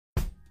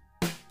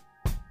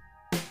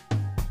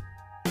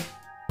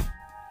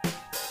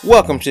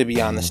Welcome to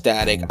Beyond the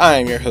Static. I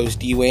am your host,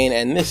 D-Wayne,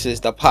 and this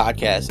is the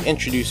podcast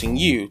introducing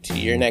you to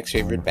your next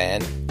favorite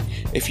band.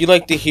 If you'd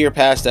like to hear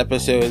past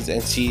episodes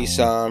and see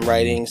some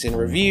writings and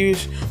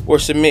reviews, or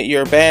submit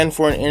your band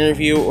for an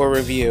interview or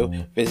review,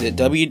 visit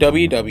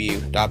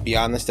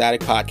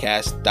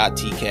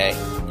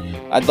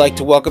www.beyondthestaticpodcast.tk. I'd like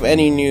to welcome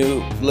any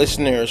new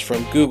listeners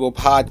from Google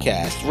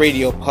Podcasts,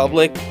 Radio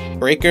Public,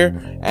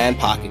 Breaker, and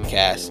Pocket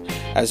Cast.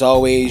 As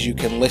always, you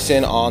can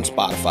listen on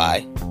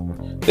Spotify.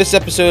 This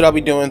episode, I'll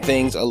be doing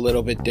things a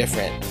little bit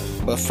different.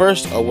 But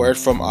first, a word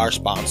from our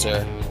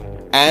sponsor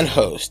and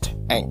host,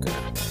 Anchor.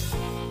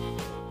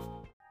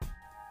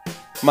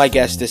 My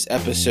guest this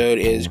episode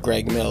is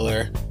Greg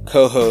Miller,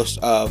 co-host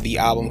of the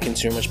Album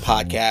Consumers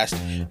podcast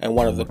and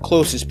one of the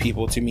closest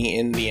people to me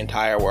in the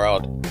entire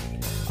world.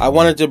 I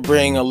wanted to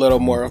bring a little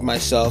more of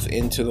myself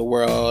into the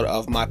world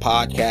of my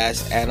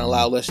podcast and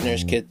allow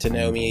listeners get to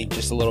know me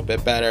just a little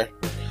bit better.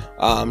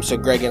 So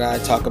Greg and I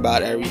talk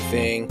about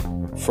everything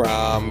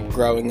from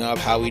growing up,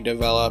 how we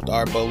developed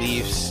our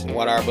beliefs,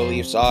 what our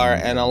beliefs are,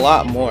 and a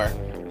lot more.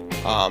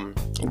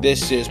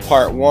 This is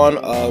part one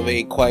of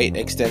a quite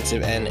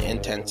extensive and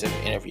intensive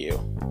interview.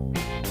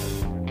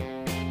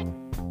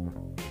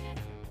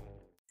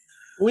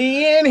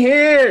 We in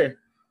here.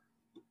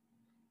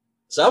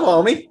 What's up,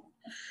 homie?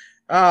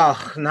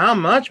 Oh, not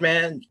much,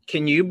 man.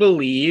 Can you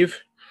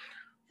believe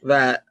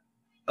that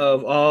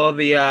of all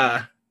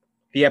the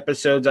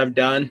episodes I've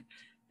done,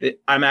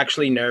 I'm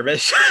actually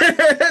nervous?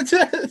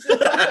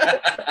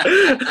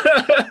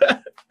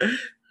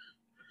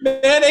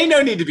 Man, ain't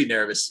no need to be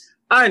nervous.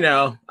 I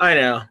know. I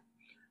don't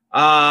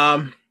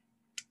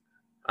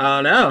know.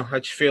 I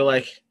just feel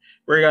like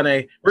we're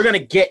gonna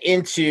get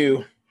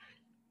into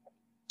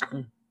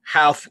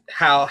how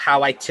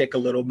I tick a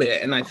little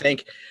bit, and I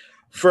think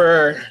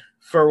for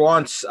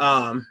once,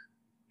 I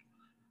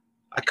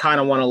kind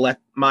of want to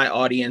let my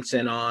audience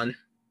in on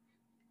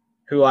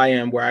who I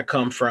am, where I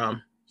come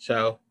from.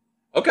 So,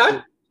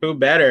 okay, who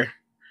better?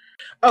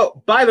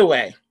 Oh, by the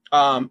way,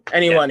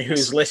 anyone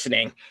who's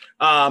listening,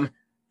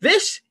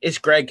 this is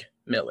Greg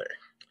Miller.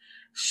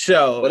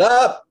 So, what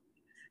up?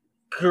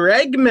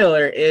 Greg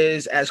Miller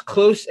is as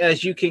close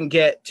as you can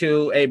get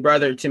to a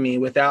brother to me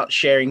without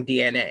sharing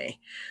DNA.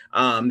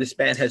 This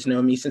band has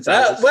known me since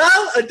I was...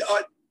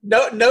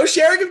 no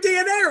sharing of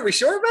DNA. Are we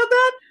sure about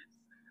that?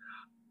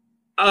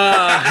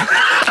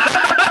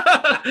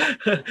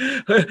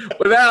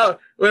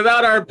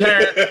 Without our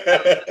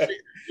parents.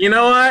 You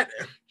know what?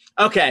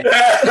 Okay.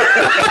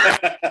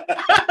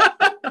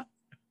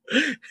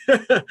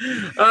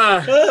 I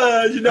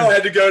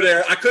had to go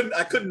there. I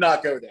could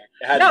not go there.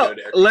 I had to go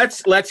there.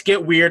 Let's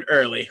get weird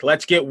early.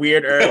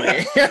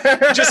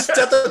 Just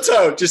set the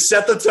tone. Just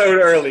set the tone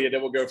early, and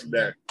then we'll go from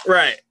there.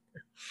 Right.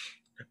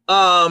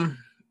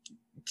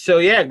 So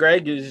yeah,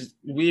 Greg,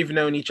 we've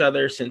known each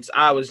other since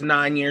I was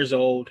 9 years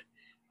old.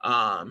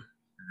 I'm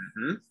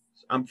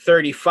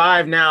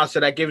 35 now, so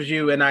that gives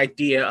you an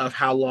idea of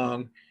how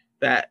long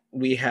that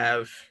we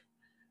have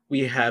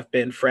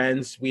been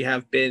friends. We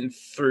have been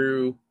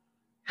through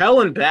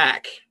hell and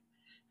back,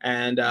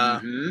 and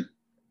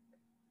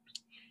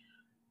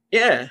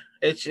yeah,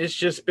 it's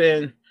just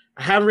been.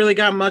 I haven't really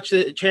got much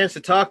a chance to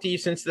talk to you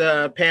since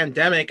the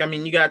pandemic. I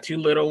mean, you got two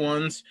little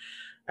ones,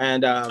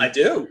 and I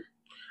do.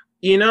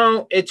 You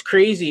know, it's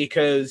crazy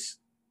because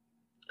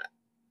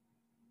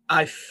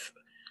I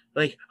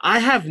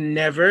have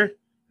never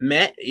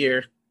met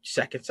your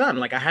second son.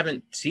 Like, I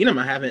haven't seen him.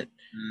 I haven't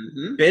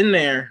been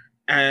there,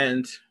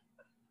 and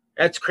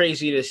that's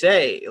crazy to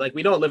say. Like,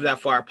 we don't live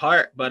that far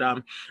apart, but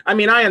I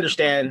mean, I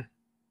understand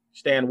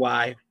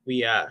why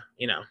we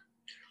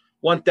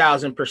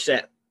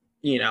 1000%,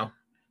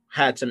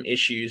 had some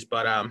issues,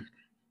 but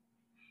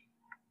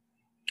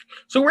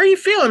so where are you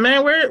feeling,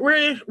 man? Where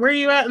are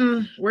you at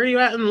in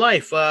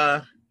life?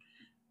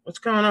 What's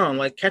going on?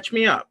 Like, catch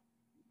me up.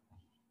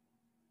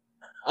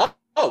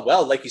 Oh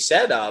well, like you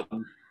said,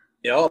 I'm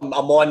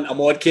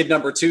on kid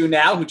number 2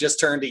 now, who just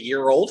turned a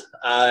year old.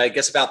 I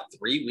guess about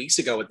 3 weeks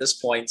ago at this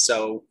point.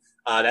 So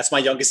that's my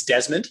youngest,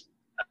 Desmond.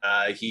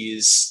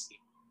 He's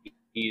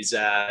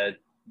a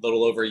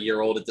little over a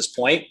year old at this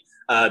point.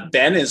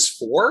 Ben is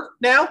 4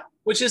 now,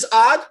 which is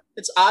odd.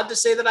 It's odd to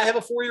say that I have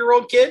a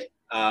 4-year-old kid,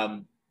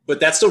 but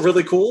that's still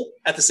really cool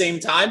at the same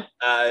time.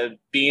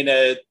 Being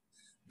a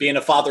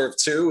father of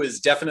 2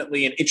 is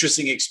definitely an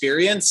interesting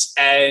experience,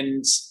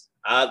 and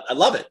I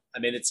love it. I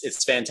mean,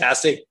 it's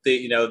fantastic.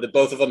 The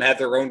both of them have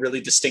their own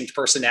really distinct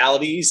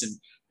personalities, and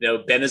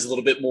Ben is a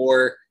little bit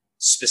more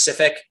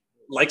specific,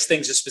 likes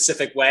things a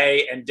specific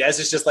way, and Des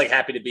is just like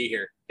happy to be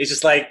here. He's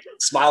just like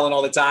smiling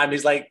all the time.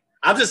 He's like,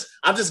 I'm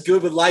just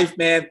good with life,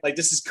 man. Like,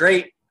 this is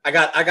great. I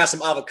got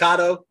some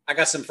avocado. I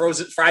got some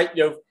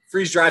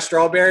freeze dried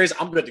strawberries.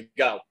 I'm good to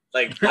go.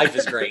 Like, life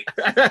is great.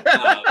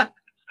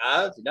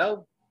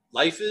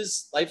 Life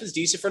is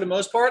decent for the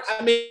most part.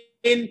 I mean,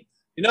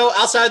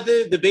 outside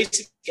the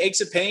basic aches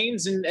and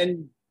pains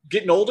and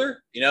getting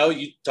older,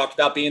 you talked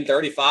about being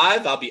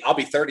 35. I'll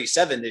be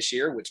 37 this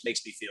year, which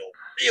makes me feel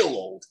real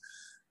old.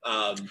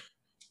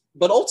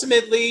 But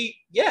ultimately,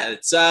 Yeah,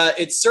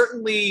 it's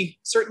certainly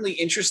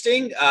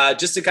interesting.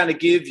 Just to kind of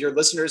give your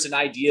listeners an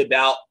idea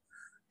about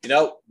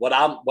what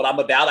I'm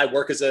about. I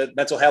work as a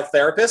mental health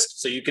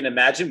therapist, so you can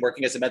imagine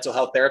working as a mental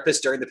health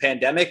therapist during the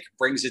pandemic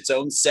brings its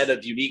own set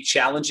of unique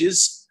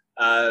challenges,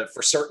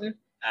 for certain.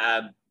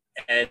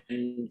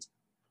 And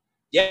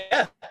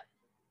yeah,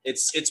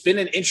 it's been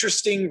an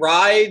interesting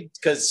ride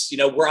because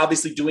we're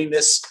obviously doing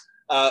this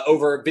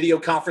over video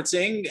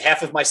conferencing.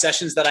 Half of my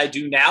sessions that I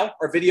do now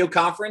are video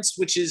conference,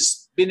 which has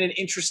been an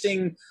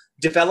interesting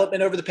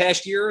development over the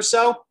past year or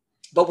so.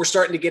 But we're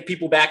starting to get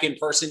people back in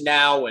person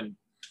now, and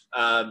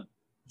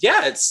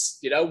yeah, it's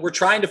we're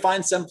trying to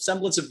find some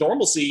semblance of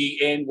normalcy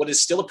in what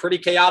is still a pretty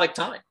chaotic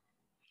time.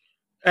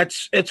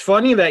 It's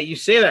funny that you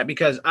say that,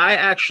 because I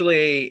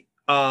actually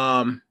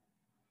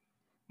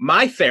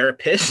my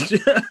therapist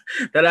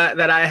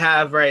that I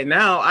have right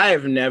now, I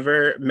have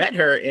never met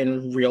her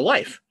in real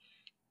life.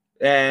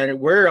 And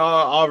we're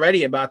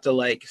already about to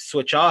like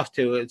switch off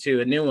to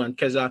a new one,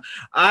 because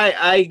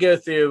I go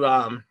through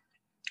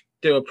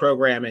a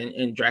program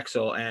in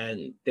Drexel,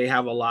 and they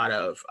have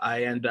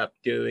I end up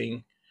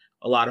doing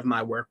a lot of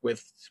my work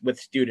with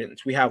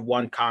students. We have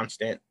one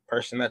constant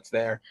person that's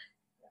there,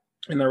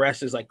 and the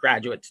rest is like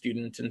graduate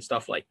students and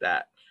stuff like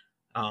that.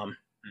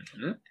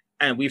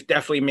 And we've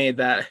definitely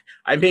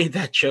I made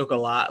that joke a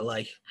lot,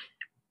 like,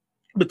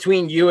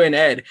 between you and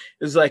Ed,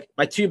 is like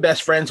my two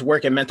best friends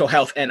work in mental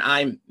health, and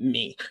I'm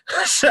me.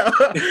 So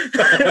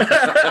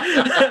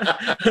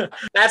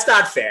that's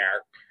not fair.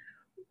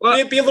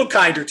 Well, be a little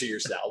kinder to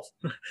yourself.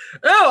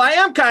 Oh, I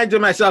am kind to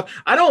myself.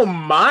 I don't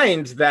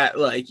mind that,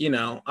 like,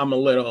 I'm a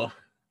little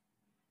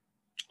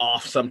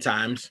off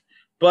sometimes,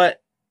 but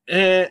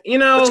let's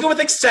go with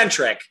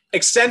eccentric.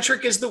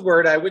 Eccentric is the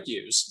word I would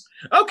use.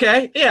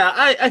 Okay, yeah,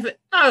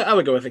 I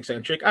would go with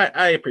eccentric.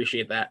 I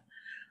appreciate that.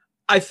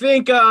 I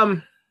think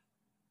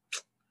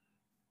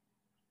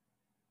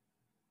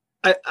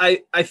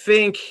I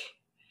think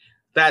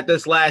that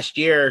this last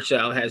year or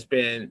so has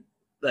been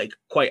like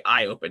quite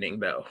eye-opening,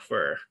 though,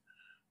 for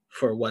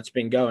what's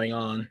been going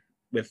on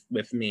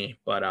with me.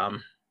 But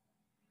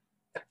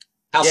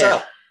how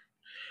so?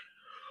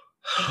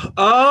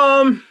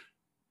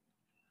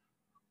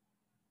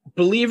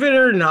 Believe it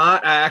or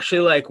not, I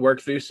actually like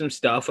worked through some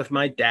stuff with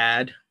my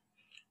dad.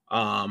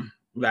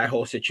 That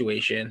whole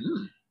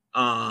situation.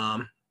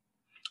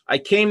 I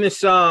came to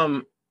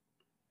some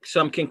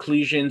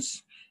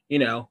conclusions,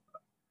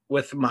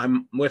 with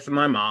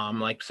my mom,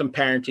 like some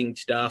parenting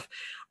stuff.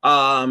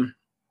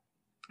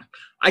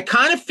 I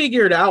kind of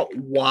figured out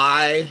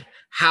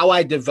how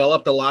I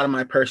developed a lot of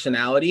my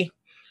personality,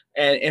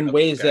 and in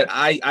ways that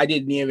I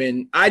didn't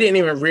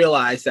even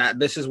realize that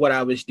this is what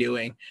I was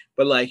doing.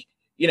 But like,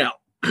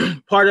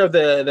 part of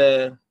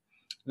the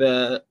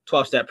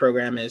 12-step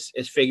program is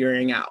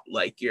figuring out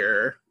like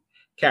your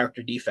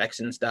character defects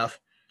and stuff,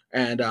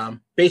 and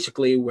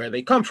basically where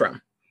they come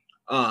from.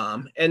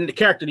 And the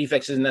character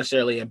defects isn't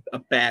necessarily a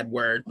bad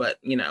word, but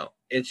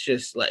it's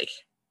just like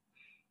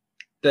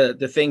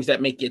the things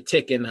that make you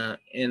tick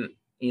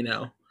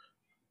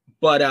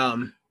but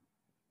and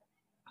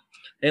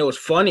it was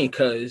funny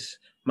because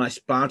my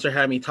sponsor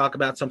had me talk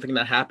about something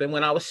that happened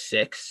when I was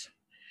 6.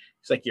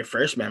 It's like your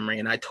first memory.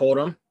 And I told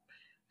him,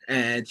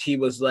 and he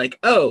was like,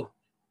 oh,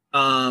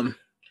 and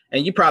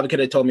you probably could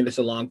have told me this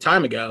a long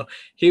time ago.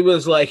 He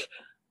was like,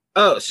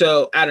 oh,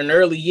 so at an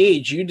early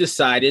age, you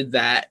decided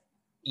that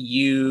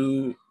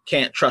you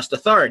can't trust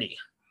authority.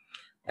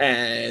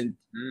 And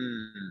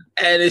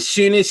as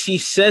soon as he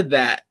said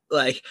that,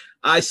 like,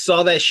 I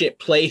saw that shit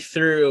play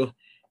through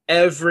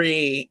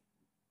every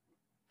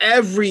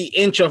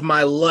inch of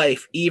my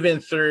life, even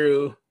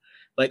through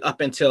like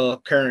up until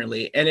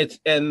currently.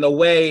 And the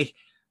way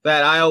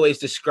that I always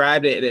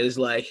described it is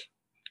like,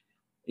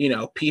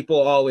 people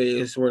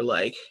always were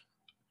like,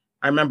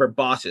 I remember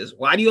bosses,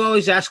 why do you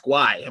always ask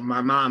why? And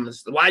my mom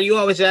is, why do you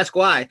always ask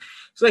why?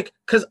 It's like,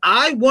 because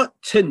I want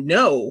to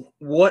know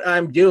what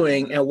I'm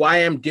doing and why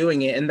I'm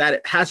doing it, and that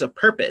it has a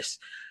purpose.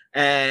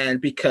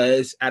 And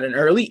because at an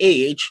early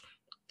age,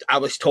 I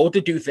was told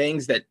to do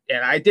things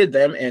and I did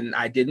them, and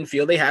I didn't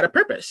feel they had a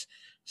purpose.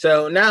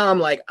 So now I'm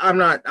like, I'm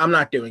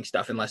not doing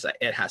stuff unless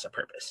it has a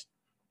purpose.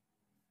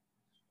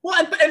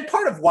 Well, and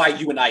part of why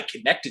you and I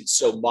connected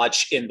so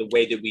much in the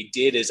way that we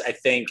did is, I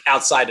think,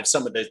 outside of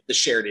some of the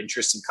shared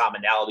interests and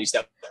commonalities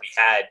that we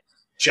had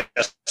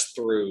just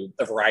through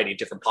a variety of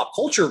different pop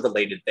culture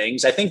related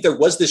things, I think there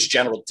was this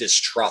general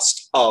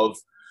distrust of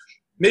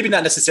maybe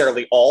not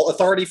necessarily all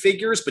authority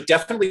figures, but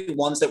definitely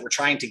ones that were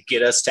trying to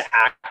get us to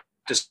act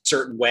a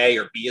certain way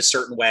or be a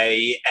certain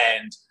way.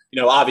 And,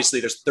 obviously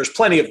there's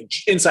plenty of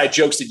inside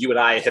jokes that you and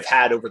I have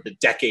had over the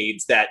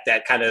decades that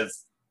kind of,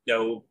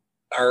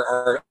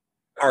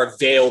 are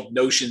veiled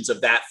notions of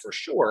that for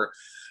sure.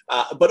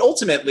 But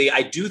ultimately,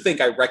 I do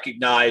think I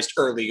recognized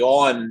early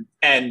on,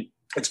 and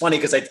it's funny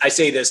because I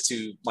say this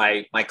to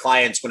my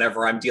clients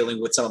whenever I'm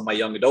dealing with some of my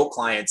young adult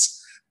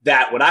clients,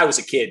 that when I was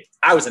a kid,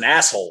 I was an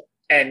asshole.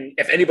 And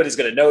if anybody's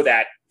going to know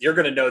that, you're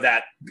going to know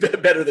that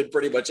better than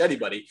pretty much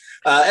anybody.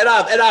 And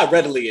I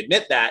readily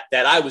admit that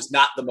I was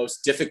not the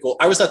most difficult.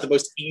 I was not the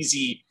most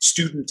easy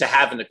student to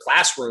have in the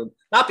classroom,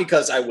 not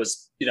because I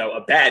was,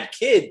 a bad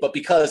kid, but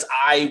because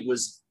I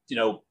was,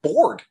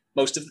 bored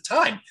most of the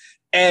time.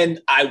 And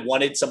I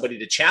wanted somebody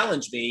to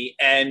challenge me.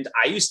 And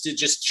I used to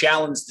just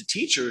challenge the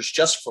teachers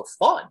just for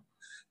fun.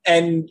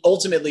 And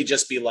ultimately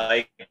just be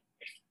like,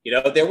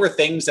 there were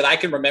things that I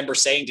can remember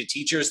saying to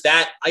teachers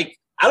that I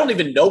don't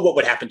even know what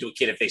would happen to a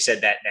kid if they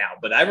said that now.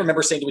 But I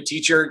remember saying to a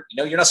teacher,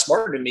 you're not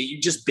smarter than me.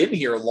 You've just been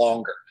here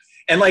longer.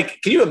 And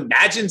like, can you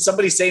imagine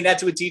somebody saying that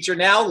to a teacher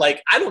now?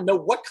 Like, I don't know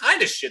what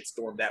kind of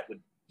shitstorm that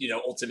would,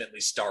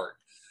 ultimately start.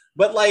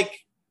 But like,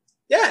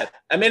 yeah,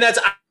 I mean,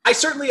 I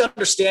certainly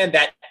understand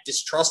that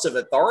distrust of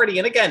authority.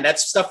 And again,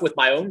 that's stuff with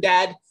my own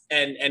dad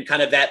and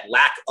kind of that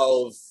lack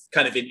of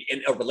kind of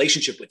in a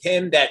relationship with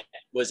him that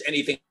was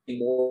anything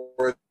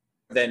more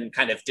than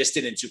kind of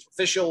distant and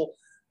superficial.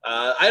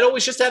 I'd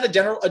always just had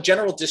a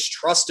general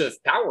distrust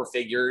of power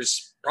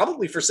figures,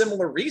 probably for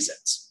similar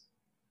reasons.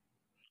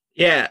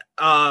 Yeah,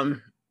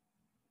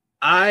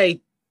 I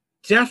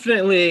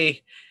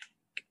definitely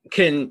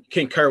can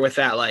concur with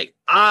that. Like,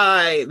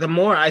 the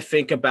more I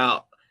think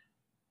about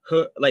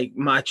like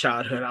my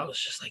childhood, I was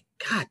just like,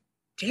 God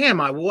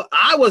damn, I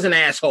was an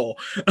asshole.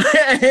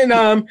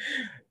 And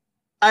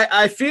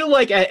I feel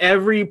like at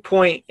every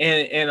point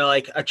in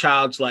like a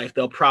child's life,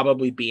 they'll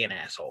probably be an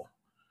asshole.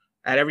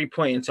 At every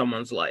point in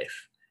someone's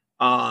life.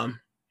 And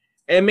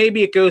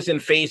maybe it goes in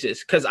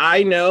phases, because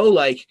I know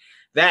like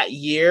that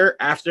year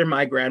after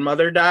my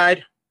grandmother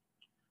died,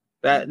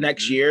 that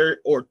next year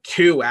or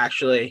two,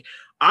 actually,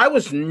 I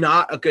was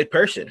not a good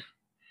person.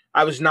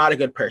 I was not a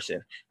good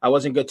person. I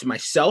wasn't good to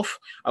myself.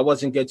 I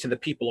wasn't good to the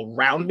people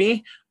around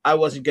me. I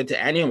wasn't good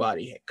to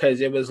anybody, because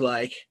it was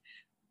like,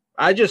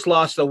 I just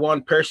lost the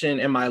one person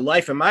in my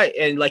life. And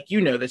like,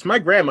 this, my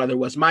grandmother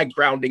was my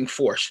grounding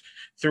force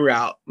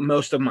throughout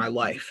most of my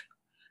life.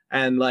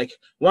 And like,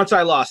 once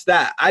I lost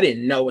that, I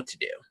didn't know what to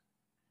do.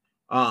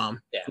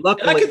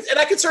 Luckily, and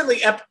I can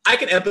certainly I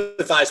can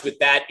empathize with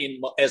that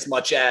in as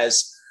much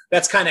as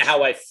that's kind of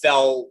how I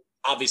felt,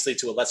 obviously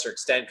to a lesser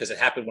extent, because it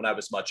happened when I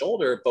was much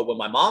older. But when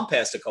my mom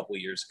passed a couple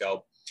of years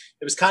ago,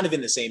 it was kind of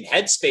in the same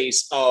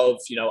headspace of,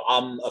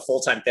 I'm a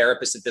full-time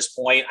therapist at this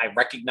point. I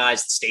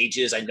recognize the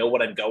stages. I know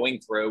what I'm going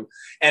through.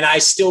 And I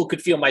still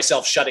could feel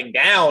myself shutting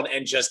down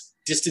and just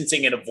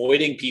distancing and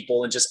avoiding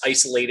people and just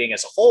isolating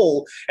as a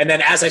whole. And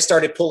then as I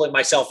started pulling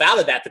myself out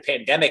of that, the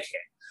pandemic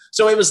hit.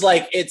 So it was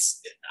like,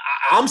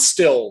 I'm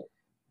still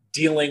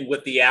dealing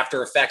with the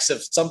after effects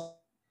of something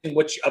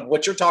of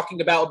what you're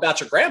talking about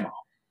your grandma.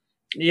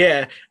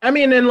 Yeah. I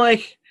mean, and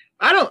like,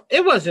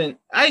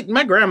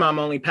 my grandma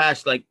only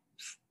passed, like,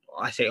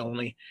 I say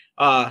only,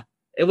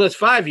 it was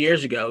 5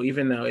 years ago,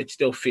 even though it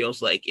still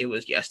feels like it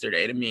was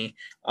yesterday to me.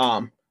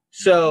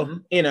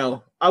 So,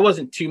 I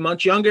wasn't too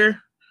much younger,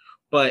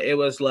 but it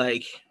was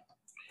like,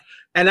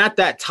 and at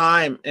that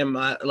time in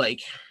my,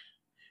 like,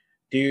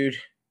 dude,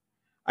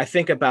 I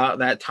think about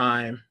that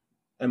time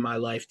in my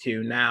life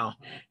too now,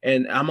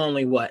 and I'm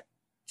only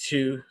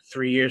 2-3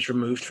 years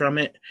removed from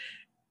it.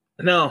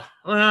 No,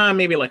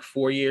 maybe like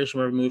 4 years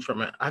removed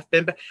from it. I've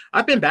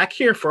been back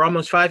here for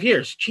almost 5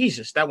 years.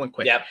 Jesus, that went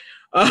quick. Yep.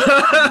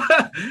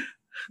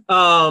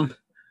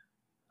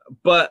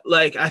 But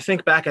like, I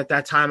think back at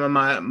that time of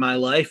my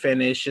life,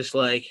 and it's just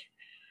like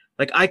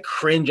I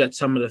cringe at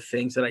some of the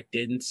things that I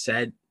did and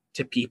said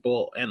to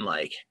people. And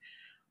like,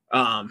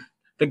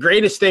 the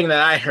greatest thing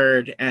that I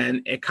heard,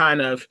 and it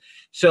kind of,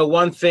 so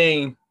one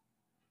thing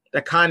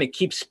that kind of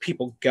keeps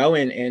people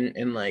going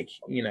in like,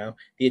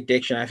 the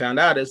addiction, I found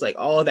out, is like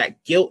all of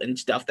that guilt and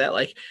stuff that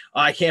like,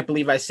 oh, I can't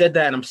believe I said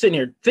that. And I'm sitting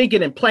here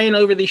thinking and playing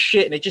over this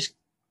shit, and it just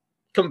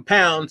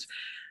compounds.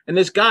 And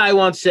this guy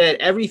once said,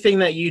 everything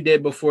that you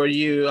did before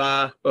you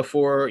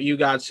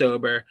got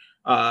sober,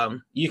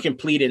 you can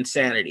plead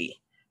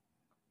insanity.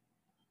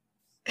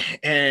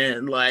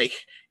 And like,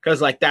 because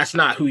like, that's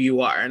not who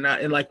you are.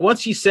 And like,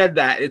 once he said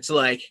that, it's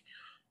like,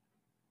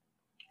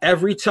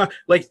 every time,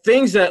 like,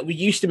 things that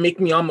used to make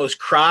me almost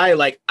cry,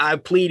 like, I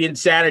plead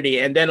insanity,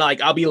 and then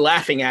like, I'll be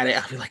laughing at it.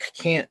 I'll be like,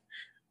 I can't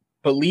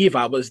believe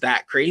I was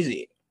that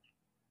crazy.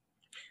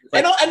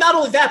 Like, and not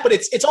only that, but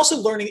it's also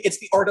learning. It's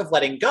the art of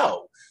letting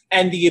go,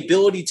 and the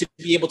ability to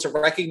be able to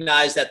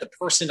recognize that the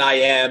person I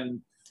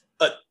am,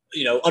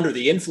 under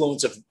the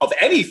influence of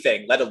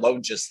anything, let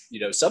alone just,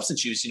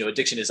 substance use.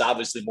 Addiction is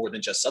obviously more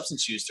than just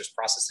substance use. There's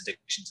process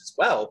addictions as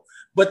well.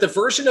 But the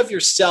version of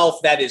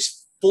yourself that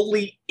is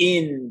fully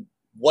in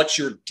what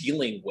you're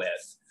dealing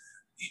with,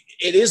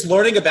 it is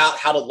learning about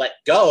how to let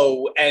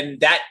go. And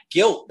that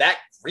guilt, that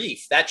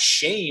grief, that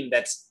shame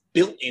that's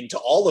built into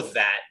all of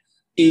that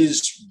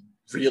is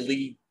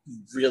really,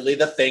 really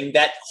the thing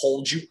that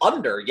holds you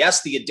under.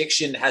 Yes, the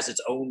addiction has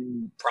its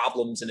own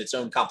problems and its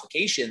own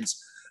complications,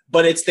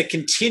 but it's the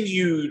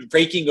continued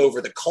raking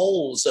over the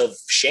coals of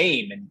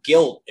shame and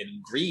guilt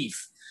and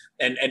grief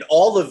and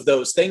all of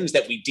those things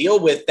that we deal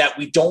with that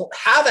we don't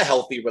have a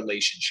healthy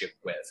relationship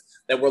with,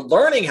 that we're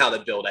learning how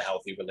to build a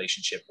healthy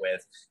relationship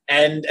with.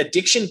 And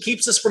addiction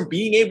keeps us from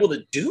being able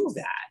to do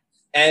that.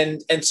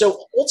 And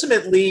so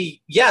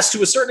ultimately, yes,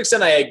 to a certain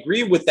extent, I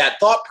agree with that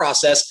thought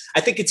process.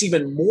 I think it's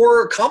even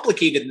more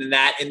complicated than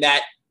that, in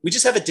that we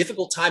just have a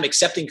difficult time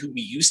accepting who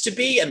we used to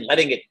be and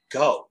letting it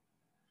go.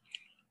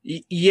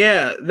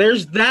 Yeah,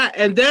 there's that.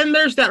 And then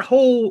there's that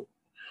whole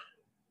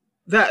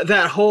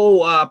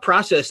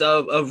process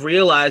of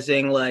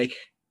realizing like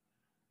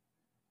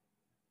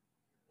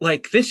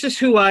this is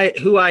who I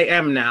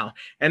am now.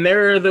 And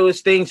there are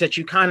those things that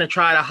you kind of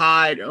try to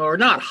hide, or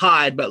not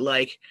hide, but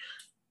like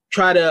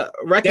try to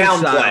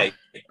reconcile. Downplay.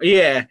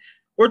 Yeah.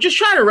 Or just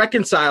try to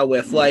reconcile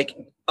with, like,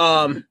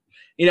 I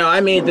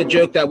made the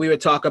joke that we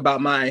would talk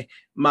about my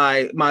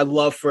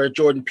love for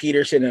Jordan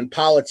Peterson and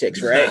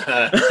politics, right?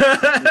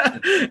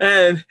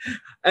 and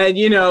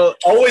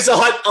always a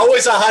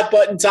hot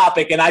button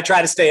topic, and I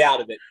try to stay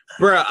out of it.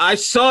 Bro, I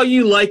saw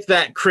you like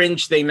that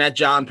cringe thing that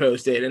John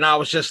posted, and I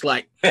was just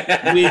like,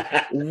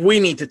 we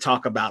need to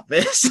talk about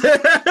this.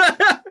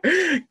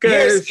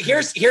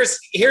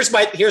 Here's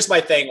my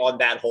thing on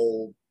that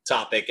whole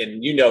topic,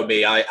 and you know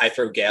me, I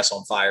throw gas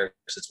on fire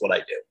because it's what I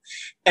do.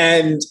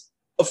 And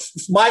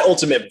my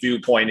ultimate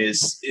viewpoint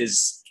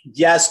is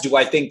yes, do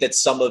I think that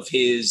some of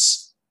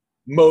his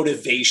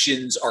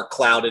motivations are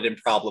clouded and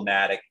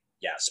problematic?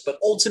 Yes, but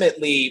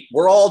ultimately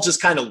we're all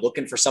just kind of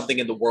looking for something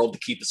in the world to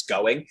keep us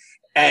going.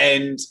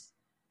 And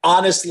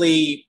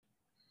honestly,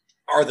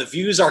 are the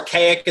views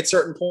archaic at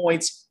certain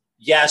points?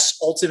 Yes.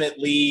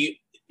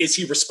 Ultimately, is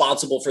he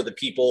responsible for the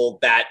people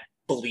that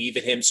believe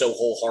in him so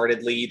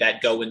wholeheartedly,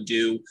 that go and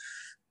do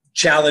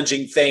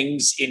challenging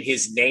things in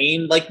his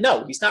name? Like,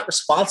 no, he's not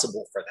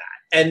responsible for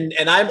that. And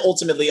I'm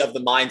ultimately of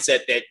the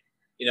mindset that,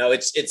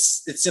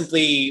 it's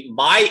simply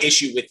my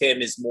issue with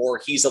him is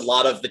more, he's a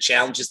lot of the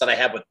challenges that I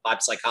have with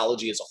pop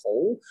psychology as a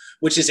whole,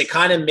 which is it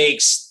kind of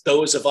makes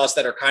those of us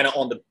that are kind of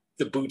on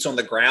the boots on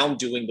the ground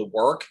doing the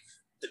work,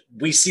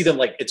 we see them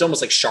like, it's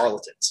almost like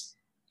charlatans.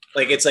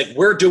 Like, it's like,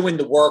 we're doing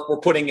the work, we're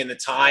putting in the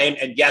time.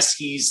 And yes,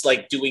 he's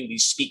like doing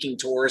these speaking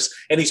tours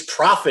and he's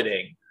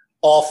profiting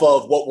off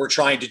of what we're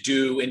trying to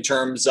do in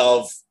terms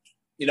of,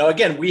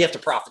 again, we have to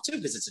profit too,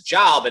 because it's a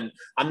job, and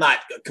I'm not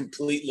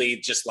completely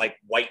just like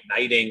white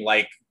knighting,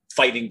 like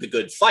fighting the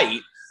good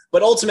fight,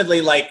 but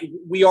ultimately, like,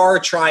 we are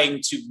trying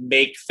to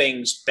make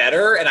things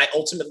better. And I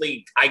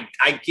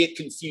get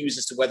confused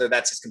as to whether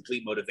that's his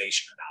complete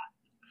motivation or not.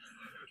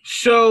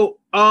 So,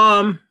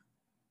 all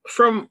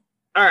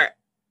right.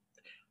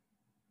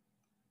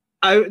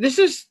 This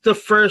is the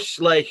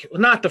first, like,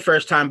 not the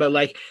first time, but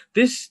like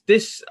this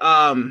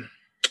pop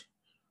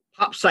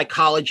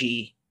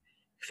psychology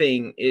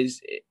thing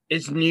is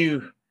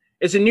new.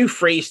 It's a new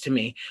phrase to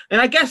me. And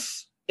I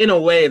guess in a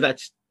way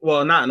that's,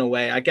 well, not in a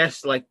way, I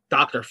guess like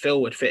Dr.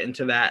 Phil would fit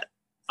into that.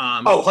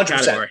 100%.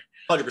 Category.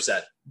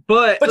 100%.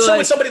 But so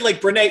would somebody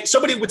like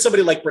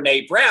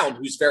Brene Brown,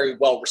 who's very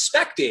well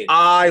respected.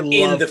 I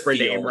love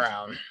Brene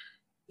Brown.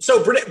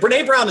 So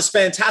Brene Brown is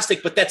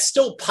fantastic, but that's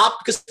still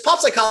because pop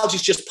psychology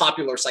is just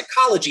popular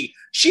psychology.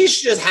 She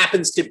just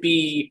happens to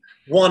be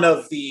one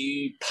of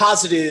the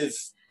positive,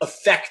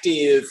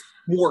 effective,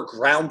 more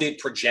grounded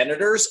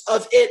progenitors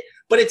of it,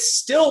 but it's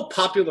still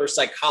popular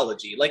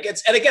psychology. Like, and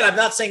again, I'm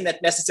not saying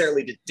that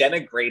necessarily to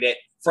denigrate it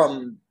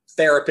from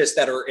therapists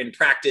that are in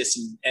practice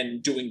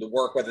and doing the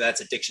work, whether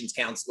that's addictions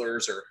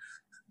counselors or,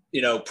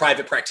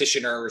 private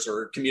practitioners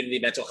or community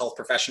mental health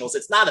professionals.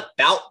 It's not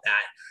about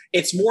that.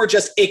 It's more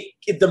just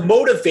the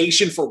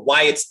motivation for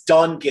why it's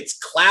done gets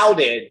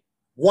clouded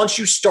once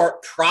you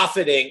start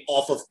profiting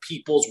off of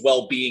people's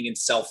well-being and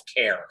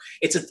self-care.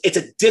 It's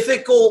a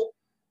difficult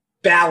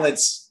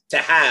balance to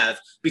have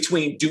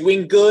between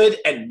doing good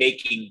and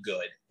making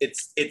good.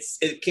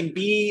 It can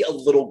be a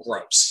little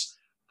gross.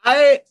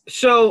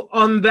 So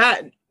on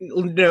that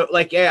note,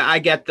 like, yeah, I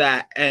get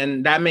that,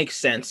 and that makes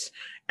sense.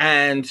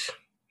 And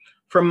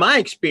from my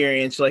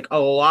experience, like, a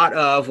lot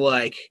of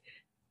like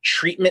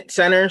treatment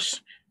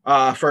centers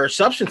for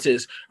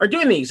substances are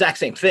doing the exact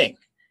same thing.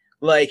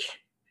 Like,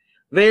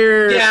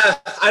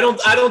 I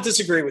don't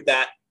disagree with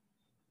that.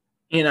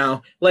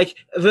 Like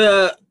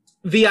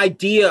the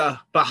idea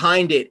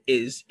behind it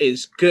is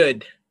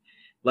good.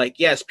 Like,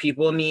 yes,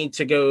 people need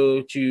to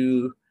go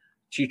to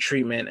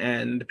treatment,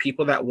 and the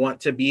people that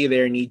want to be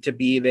there need to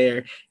be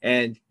there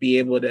and be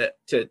able to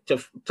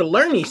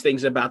learn these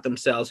things about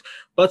themselves.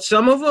 But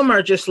some of them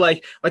are just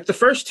like the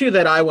first two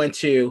that I went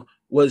to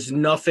was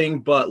nothing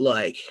but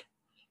like,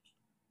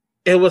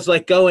 it was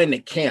like going to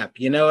camp,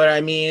 you know what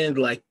I mean?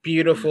 Like,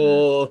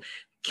 beautiful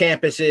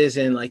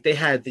campuses, and like they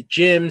had the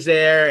gyms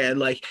there, and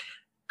like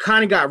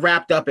kind of got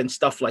wrapped up in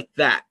stuff like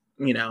that,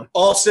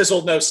 all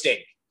sizzle, no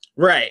steak.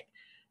 Right.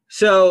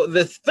 So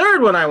the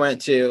third one I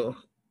went to,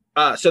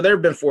 so there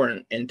have been 4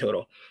 in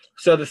total.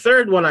 So the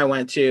third one I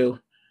went to,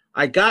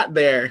 I got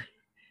there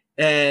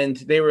and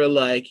they were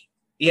like,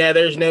 Yeah,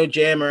 there's no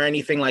gym or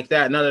anything like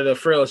that. None of the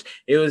frills.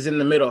 It was in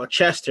the middle of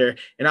Chester.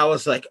 And I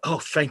was like, oh,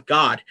 thank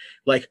God.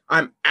 Like,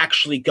 I'm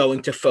actually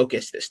going to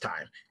focus this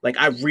time. Like,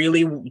 I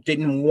really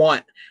didn't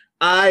want,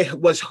 I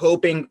was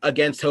hoping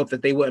against hope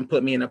that they wouldn't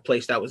put me in a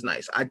place that was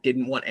nice. I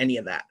didn't want any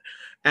of that.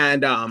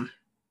 And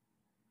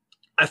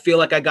I feel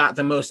like I got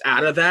the most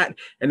out of that.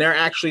 And they're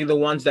actually the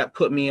ones that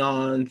put me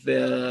on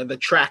the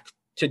track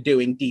to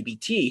doing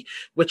DBT,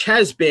 which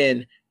has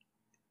been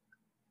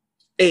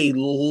a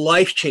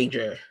life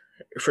changer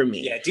for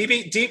me. Yeah,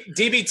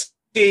 DBT,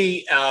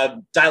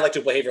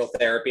 dialectical behavioral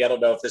therapy. I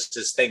don't know if this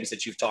is things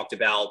that you've talked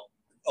about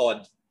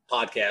on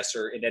podcasts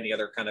or in any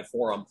other kind of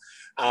forum.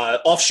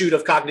 Offshoot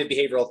of cognitive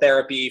behavioral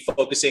therapy,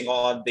 focusing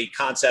on the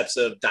concepts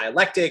of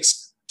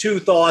dialectics, two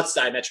thoughts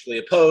diametrically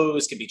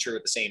opposed can be true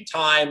at the same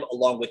time,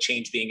 along with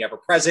change being ever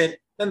present,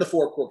 then the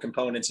four core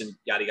components and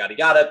yada, yada,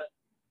 yada.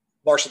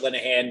 Marshall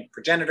Linehan,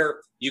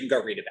 progenitor, you can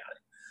go read about it.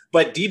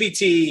 But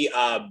DBT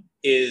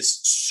is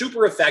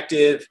super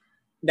effective.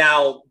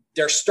 Now,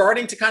 they're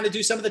starting to kind of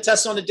do some of the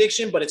tests on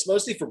addiction, but it's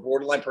mostly for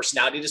borderline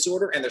personality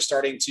disorder. And they're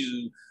starting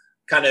to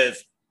kind of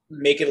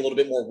make it a little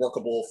bit more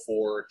workable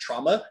for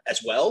trauma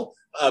as well.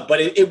 But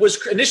it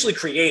was initially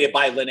created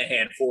by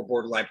Linehan for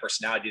borderline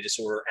personality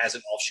disorder as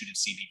an offshoot of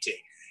CBT.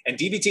 And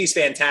DBT is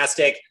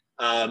fantastic.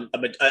 I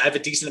have a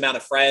decent amount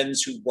of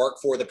friends who work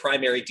for the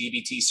primary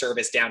DBT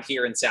service down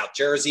here in South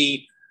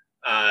Jersey.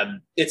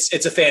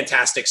 It's a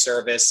fantastic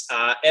service.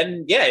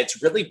 And yeah,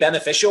 it's really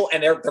beneficial.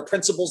 And they're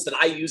principles that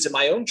I use in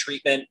my own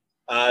treatment,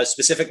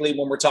 specifically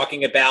when we're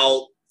talking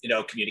about,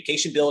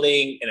 communication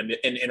building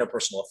and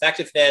interpersonal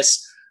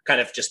effectiveness, kind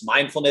of just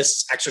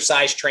mindfulness,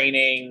 exercise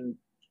training,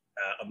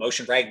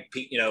 emotion reg,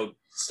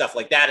 stuff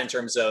like that in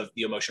terms of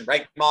the emotion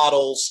reg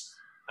models,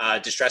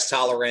 distress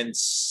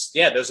tolerance.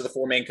 Yeah, those are the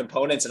four main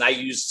components. And I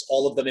use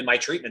all of them in my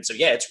treatment. So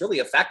yeah, it's really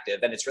effective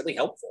and it's really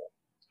helpful.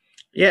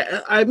 Yeah,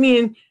 I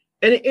mean,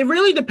 and it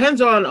really depends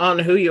on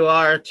who you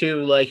are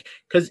too, like,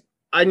 because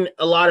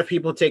a lot of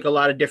people take a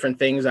lot of different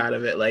things out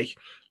of it. Like,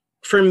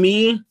 for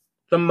me,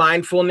 the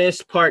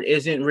mindfulness part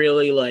isn't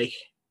really like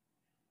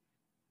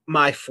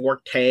my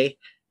forte.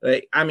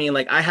 Like, I mean,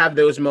 like, I have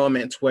those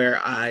moments where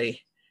I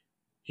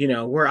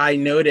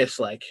notice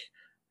like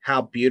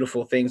how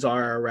beautiful things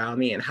are around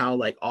me and how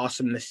like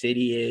awesome the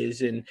city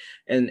is and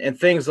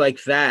things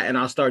like that. And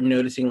I'll start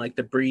noticing like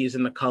the breeze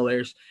and the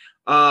colors.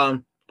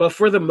 But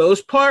for the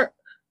most part,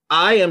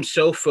 I am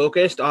so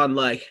focused on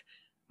like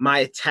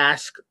my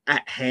task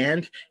at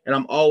hand, and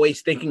I'm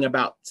always thinking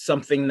about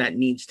something that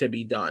needs to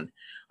be done.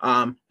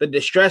 The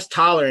distress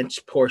tolerance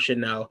portion,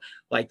 though,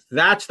 like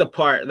that's the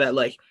part that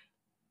like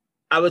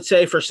I would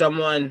say for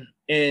someone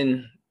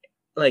in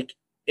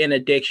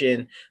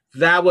addiction,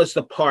 that was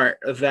the part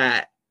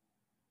that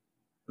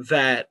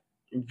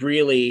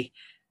really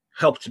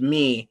helped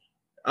me,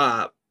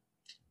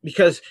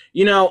 because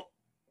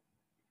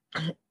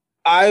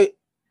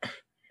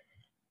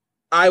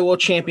I will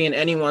champion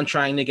anyone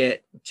trying to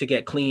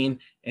get clean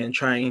and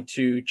trying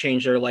to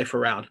change their life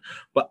around.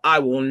 But I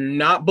will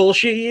not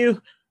bullshit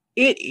you.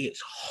 It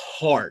is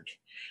hard.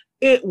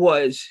 It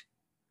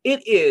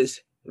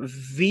is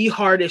the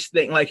hardest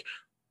thing. Like,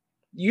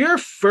 your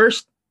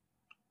first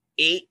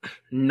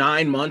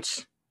 8-9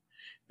 months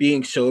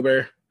being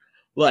sober,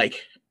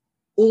 like,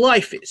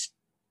 life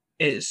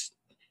is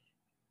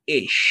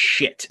a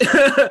shit.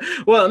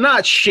 Well,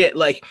 not shit.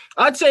 Like,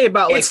 I'd say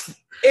about like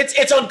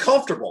it's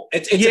uncomfortable.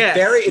 It's a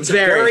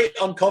very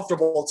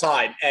uncomfortable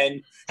time.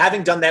 And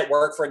having done that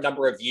work for a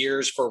number of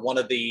years for one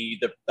of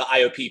the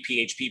IOP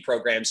PHP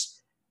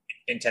programs,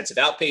 intensive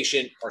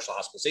outpatient partial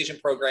hospitalization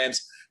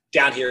programs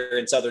down here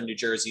in Southern New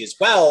Jersey as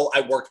well,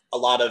 I worked a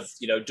lot of,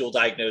 dual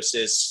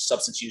diagnosis,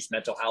 substance use,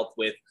 mental health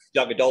with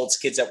young adults,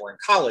 kids that were in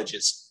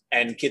colleges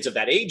and kids of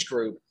that age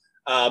group.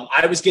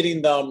 I was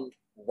getting them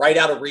right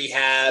out of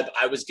rehab.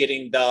 I was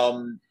getting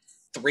them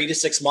 3 to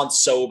 6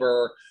 months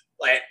sober,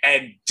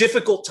 and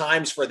difficult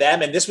times for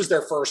them. And this was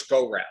their first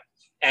go round.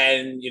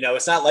 And,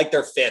 it's not like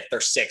their fifth,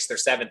 their sixth, their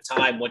seventh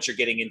time. Once you're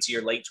getting into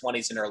your late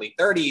 20s and early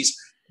 30s,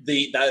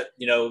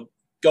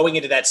 going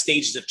into that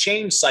stages of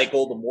change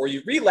cycle, the more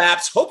you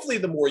relapse, hopefully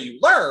the more you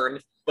learn,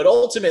 but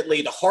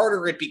ultimately the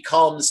harder it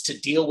becomes to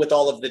deal with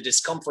all of the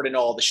discomfort and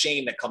all the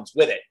shame that comes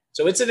with it.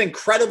 So it's an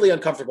incredibly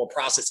uncomfortable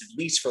process, at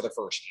least for the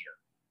first year.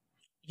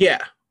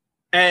 Yeah.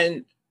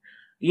 And,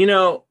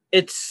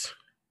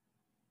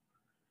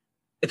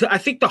 I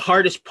think the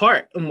hardest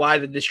part and why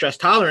the distress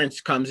tolerance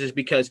comes is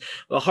because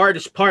the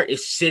hardest part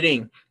is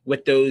sitting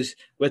with those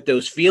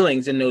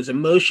feelings and those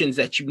emotions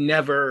that you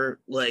never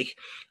like.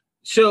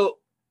 So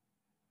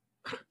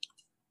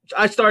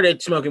I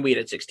started smoking weed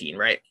at 16,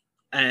 right?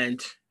 And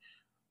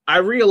I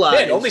realized—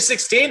 Man, only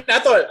 16? I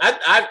thought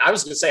I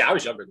was going to say I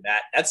was younger than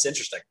that. That's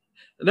interesting.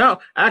 No,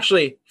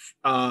 actually,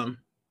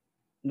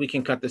 we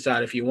can cut this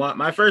out if you want.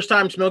 My first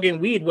time smoking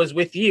weed was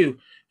with you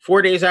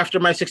 4 days after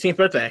my 16th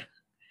birthday.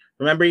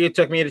 Remember, you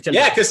took me to Tim.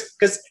 Yeah,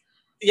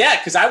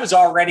 because I was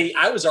already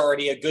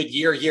a good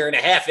year and a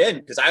half in,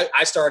 because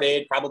I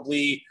started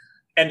probably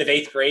end of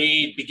 8th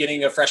grade,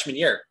 beginning of freshman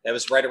year. That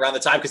was right around the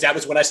time, because that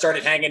was when I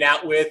started hanging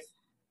out with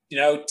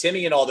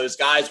Timmy and all those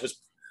guys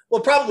was,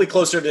 well, probably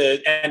closer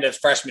to end of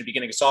freshman,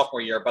 beginning of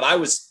sophomore year. But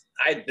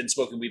I'd been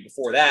smoking weed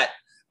before that.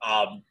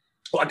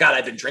 Well, God,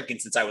 I've been drinking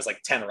since I was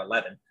like 10 or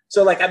 11.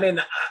 So like, I mean,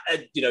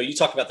 you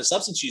talk about the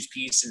substance use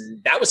piece,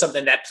 and that was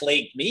something that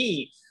plagued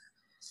me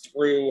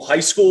through high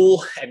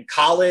school and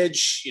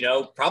college,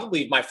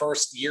 probably my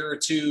first year or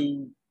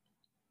two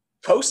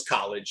post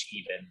college,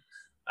 even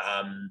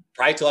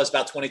probably till I was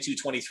about 22,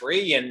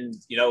 23. And,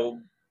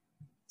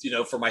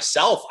 for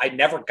myself, I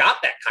never got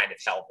that kind of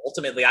help.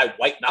 Ultimately, I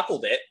white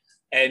knuckled it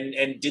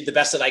and did the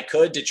best that I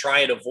could to try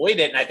and avoid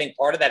it. And I think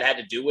part of that had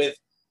to do with,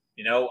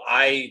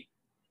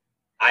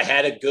 I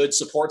had a good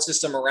support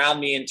system around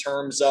me in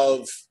terms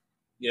of,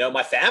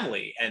 my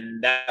family.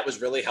 And that was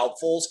really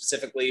helpful,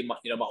 specifically, my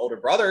older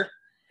brother.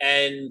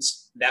 And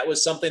that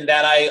was something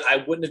that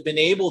I wouldn't have been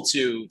able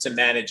to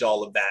manage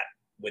all of that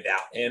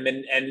without him.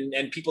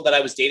 And people that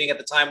I was dating at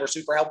the time were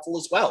super helpful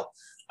as well.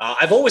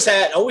 I've always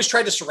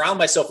tried to surround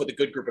myself with a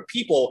good group of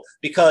people,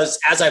 because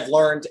as I've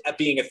learned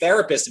being a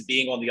therapist and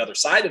being on the other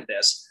side of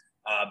this,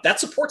 that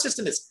support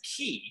system is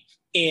key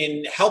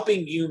in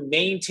helping you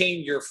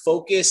maintain your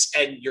focus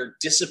and your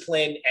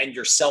discipline and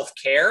your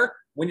self-care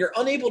when you're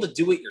unable to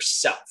do it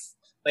yourself.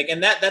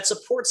 And that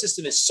support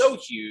system is so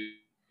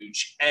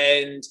huge.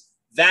 And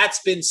that's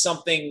been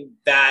something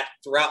that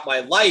throughout my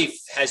life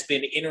has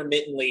been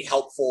intermittently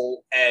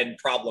helpful and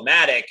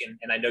problematic.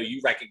 And I know you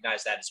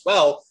recognize that as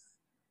well,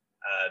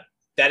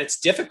 that it's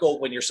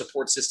difficult when your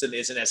support system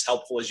isn't as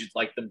helpful as you'd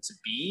like them to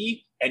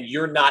be, and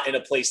you're not in a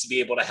place to be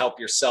able to help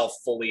yourself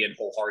fully and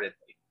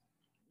wholeheartedly.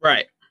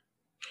 Right.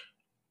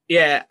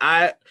 Yeah.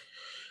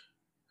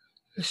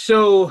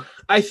 So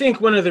I think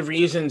one of the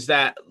reasons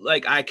that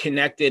I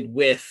connected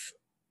with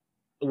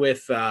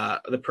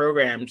the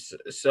programs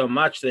so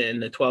much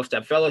in the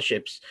 12-step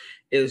fellowships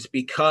is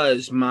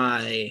because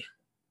I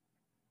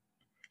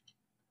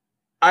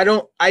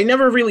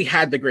never really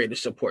had the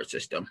greatest support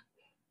system.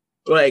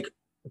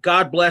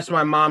 God bless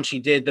my mom. She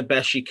did the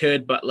best she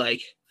could, but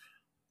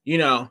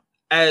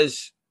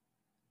as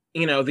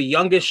the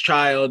youngest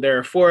child, there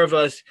are 4 of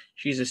us.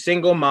 She's a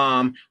single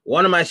mom.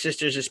 One of my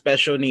sisters has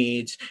special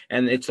needs,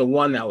 and it's the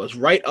one that was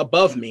right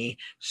above me.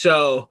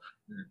 So,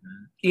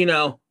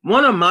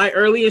 one of my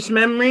earliest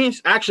memories,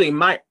 actually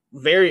my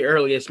very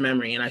earliest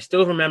memory, and I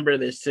still remember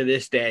this to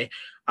this day,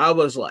 I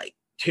was like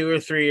 2 or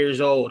 3 years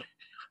old.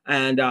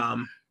 And,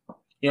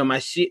 my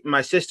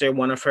sister,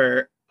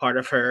 part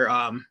of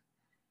her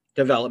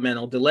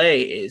developmental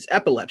delay is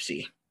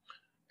epilepsy.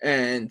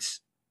 And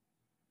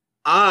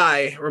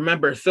I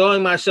remember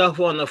throwing myself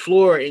on the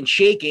floor and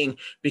shaking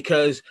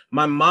because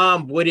my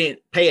mom wouldn't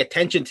pay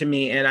attention to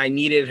me, and I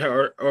needed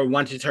her or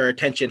wanted her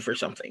attention for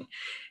something.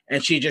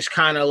 And she just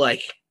kind of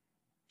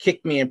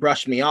kicked me and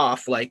brushed me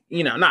off,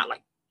 not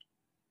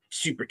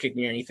super kicked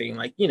me or anything,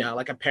 like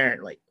a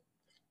parent,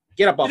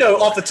 get up off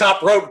the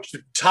top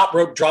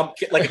rope drum,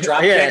 like a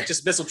drop kick,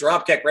 just missile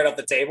drop kick right off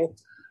the table.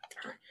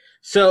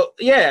 So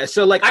yeah,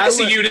 so I can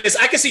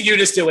see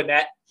Eunice doing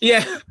that.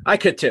 Yeah, I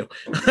could too.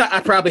 I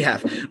probably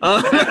have.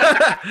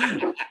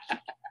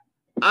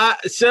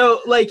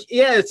 So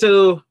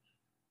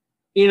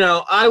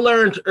I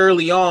learned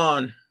early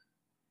on.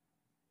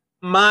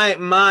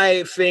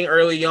 My thing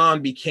early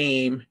on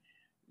became,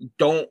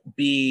 don't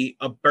be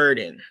a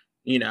burden,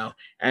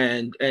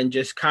 and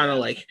just kind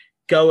of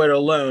go it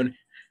alone.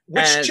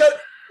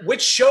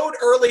 Which showed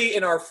early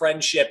in our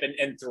friendship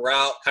and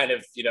throughout kind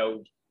of,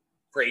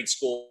 grade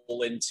school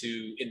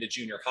into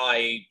junior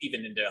high,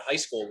 even into high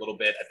school a little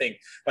bit. I think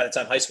by the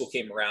time high school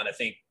came around, I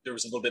think there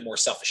was a little bit more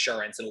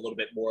self-assurance and a little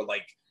bit more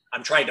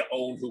I'm trying to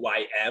own who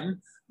I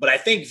am. But I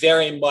think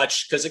very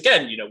much, because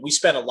again, we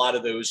spent a lot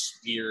of those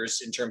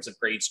years in terms of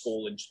grade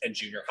school and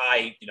junior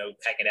high,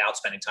 hanging out,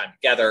 spending time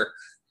together.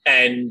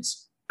 And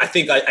I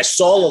think I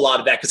saw a lot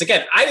of that, because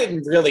again, I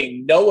didn't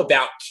really know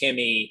about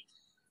Kimmy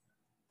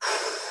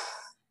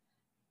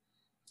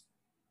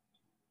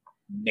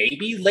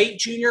maybe late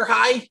junior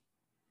high.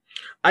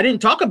 I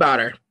didn't talk about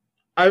her.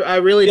 I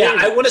really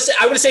didn't. I want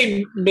to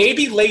say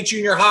maybe late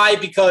junior high,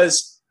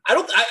 because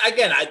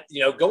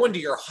going to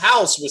your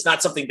house was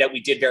not something that we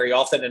did very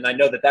often. And I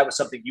know that was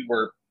something you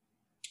were,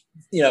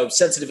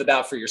 sensitive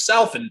about for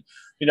yourself. And,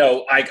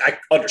 I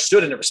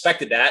understood and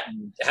respected that.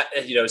 And,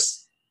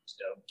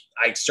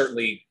 I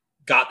certainly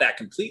got that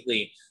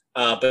completely.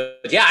 But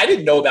yeah, I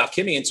didn't know about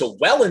Kimmy until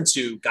well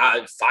into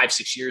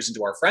 5-6 years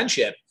into our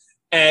friendship.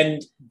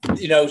 And,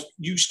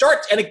 you start,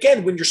 and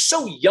again, when you're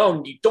so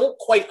young, you don't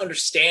quite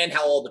understand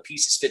how all the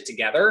pieces fit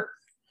together.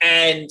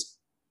 And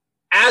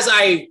as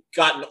I've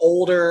gotten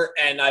older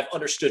and I've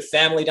understood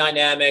family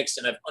dynamics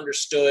and I've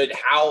understood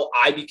how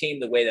I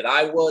became the way that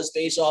I was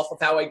based off of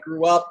how I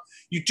grew up,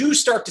 you do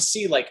start to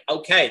see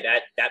okay,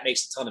 that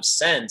makes a ton of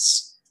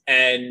sense.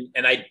 And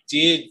I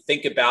did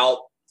think about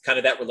kind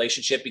of that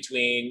relationship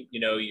between,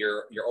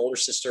 your older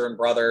sister and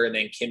brother, and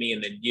then Kimmy,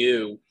 and then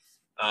you.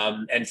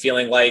 And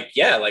feeling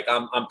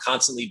I'm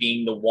constantly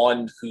being the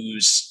one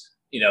who's,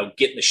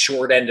 getting the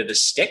short end of the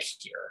stick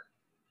here.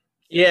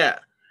 Yeah.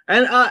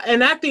 And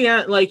at the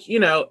end,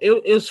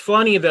 it was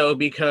funny though,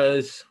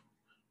 because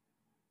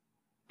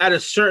at a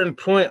certain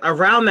point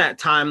around that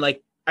time,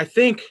 like I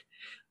think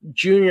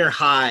junior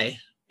high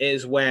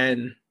is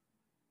when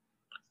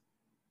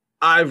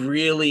I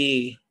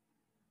really,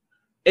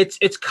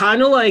 it's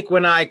kind of like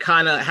when I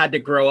kind of had to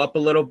grow up a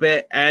little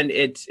bit, and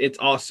it's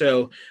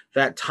also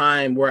that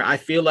time where I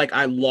feel like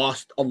I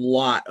lost a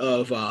lot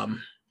of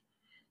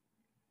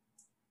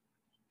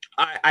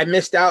I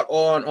missed out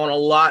on a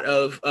lot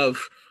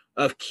of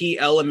key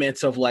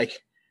elements of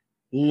like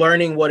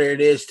learning what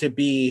it is to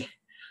be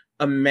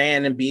a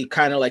man and be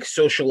kind of like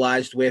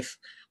socialized with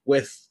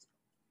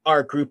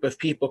our group of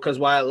people, because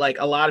while like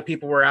a lot of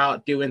people were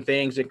out doing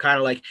things and kind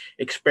of like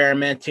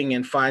experimenting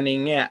and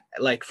finding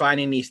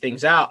these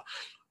things out,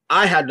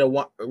 I had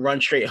to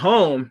run straight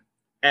home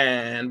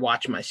and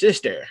watch my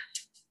sister,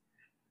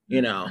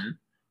 you know,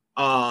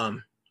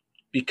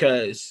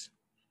 because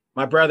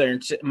my brother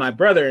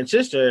and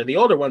sister, the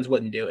older ones,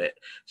 wouldn't do it.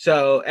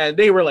 So, and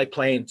they were like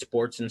playing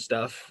sports and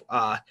stuff.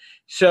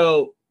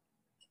 So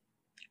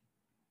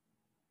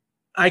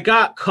I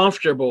got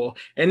comfortable,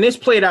 and this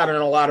played out in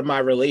a lot of my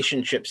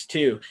relationships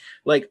too.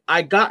 Like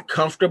I got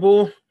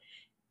comfortable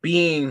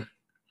being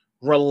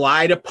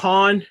relied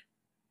upon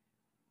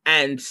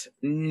and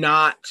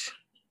not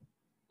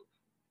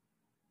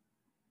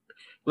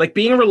like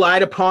being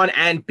relied upon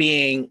and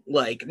being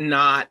like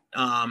not,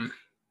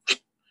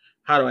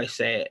 how do I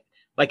say it?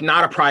 Like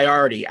not a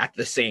priority at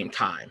the same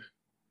time.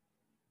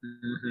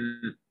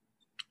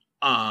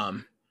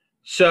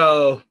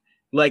 So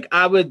like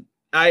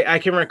I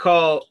can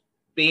recall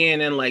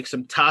being in like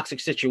some toxic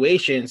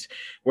situations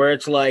where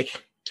it's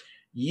like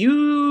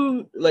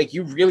you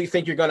really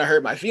think you're gonna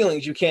hurt my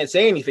feelings. You can't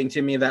say anything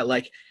to me that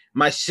like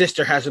my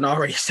sister hasn't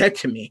already said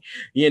to me,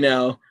 you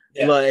know.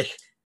 Yeah. Like,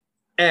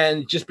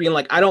 and just being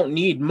like, I don't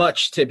need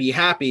much to be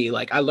happy.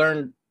 Like I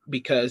learned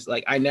because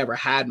like I never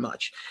had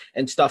much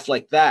and stuff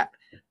like that.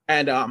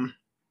 And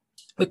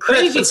the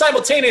crazy, but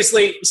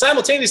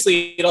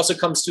simultaneously it also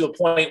comes to a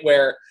point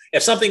where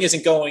if something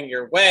isn't going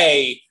your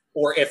way,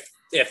 or if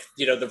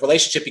you know the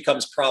relationship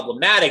becomes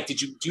problematic, do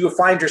you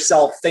find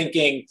yourself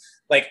thinking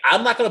like,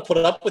 I'm not going to put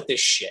up with this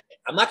shit.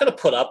 I'm not going to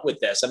put up with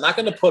this. I'm not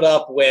going to put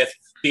up with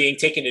being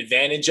taken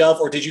advantage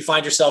of. Or did you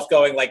find yourself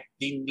going like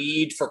the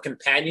need for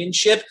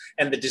companionship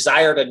and the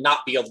desire to not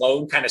be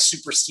alone kind of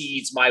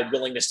supersedes my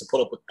willingness to put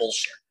up with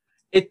bullshit?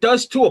 It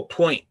does to a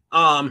point.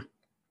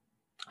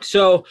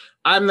 So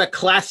I'm the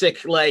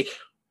classic, like,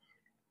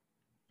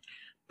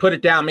 put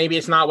it down. Maybe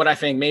it's not what I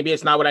think. Maybe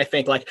it's not what I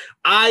think. Like,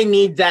 I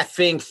need that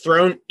thing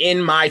thrown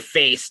in my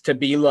face to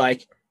be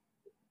like,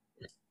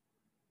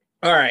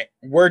 all right,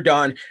 we're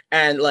done.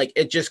 And like,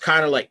 it just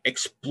kind of like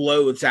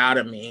explodes out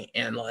of me.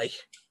 And like,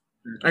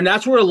 and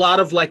that's where a lot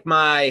of like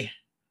my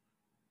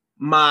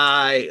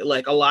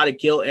like a lot of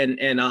guilt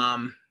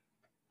and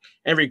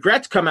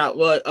regrets come out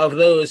of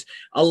those.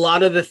 A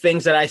lot of the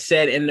things that I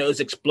said in those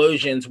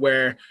explosions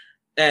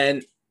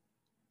and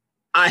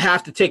I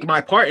have to take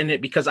my part in it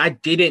because I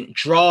didn't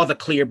draw the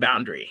clear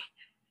boundary.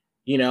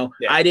 You know,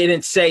 yeah. I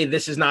didn't say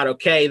this is not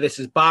okay, this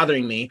is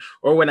bothering me.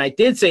 Or when I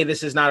did say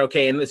this is not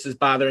okay and this is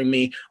bothering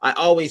me, I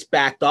always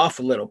backed off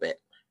a little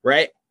bit,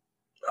 right?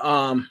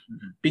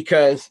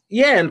 Because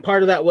yeah, and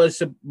part of that was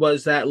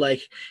that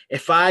like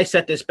if I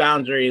set this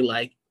boundary,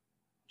 like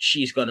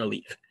she's gonna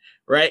leave,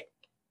 right?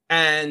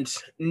 And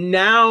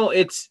now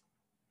it's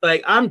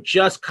like I'm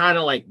just kind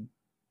of like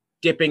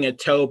dipping a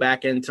toe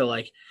back into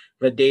like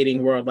the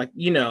dating world. Like,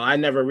 you know, I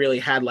never really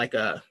had like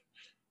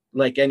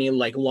any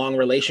like long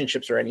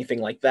relationships or anything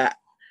like that.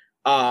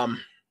 And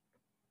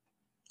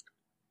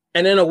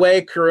in a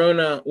way,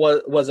 Corona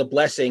was a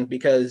blessing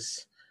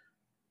because,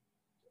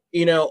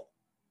 you know,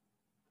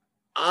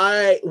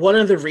 one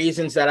of the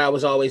reasons that I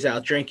was always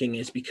out drinking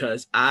is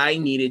because I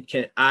needed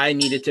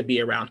to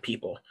be around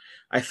people.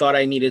 I thought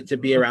I needed to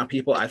be around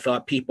people. I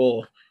thought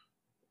people,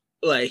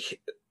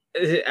 like,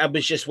 it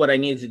was just what I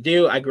needed to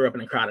do. I grew up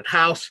in a crowded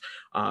house.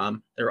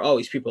 There were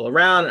always people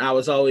around. I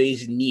was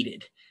always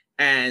needed.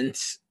 And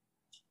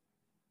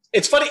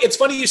it's funny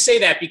you say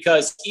that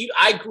because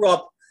I grew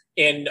up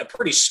in a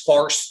pretty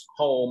sparse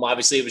home.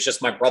 Obviously, it was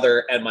just my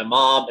brother and my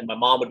mom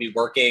would be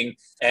working.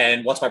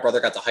 And once my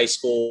brother got to high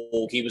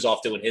school, he was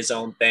off doing his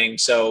own thing.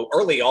 So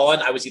early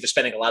on, I was either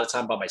spending a lot of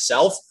time by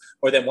myself,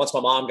 or then once my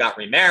mom got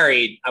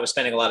remarried, I was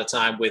spending a lot of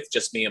time with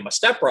just me and my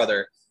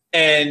stepbrother.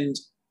 And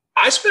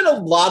I spent a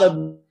lot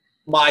of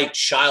my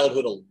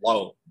childhood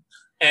alone.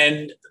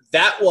 And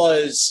that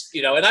was,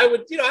 you know, and I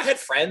would, you know, I had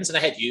friends and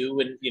I had you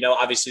and, you know,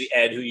 obviously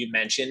Ed, who you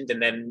mentioned,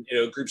 and then, you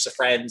know, groups of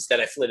friends that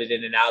I flitted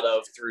in and out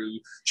of through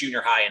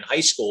junior high and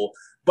high school.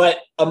 But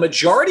a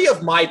majority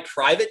of my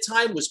private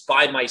time was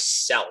by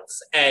myself.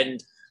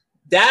 And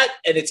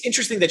it's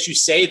interesting that you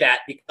say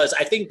that because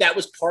I think that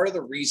was part of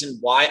the reason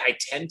why I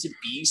tend to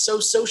be so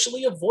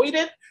socially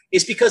avoidant,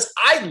 is because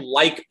I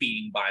like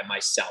being by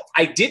myself.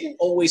 I didn't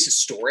always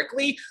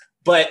historically,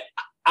 but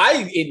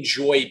I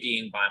enjoy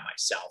being by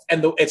myself.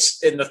 And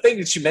the thing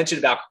that you mentioned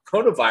about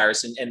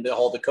coronavirus and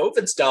all the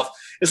COVID stuff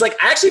is like,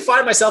 I actually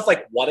find myself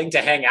like wanting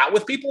to hang out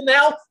with people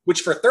now,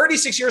 which for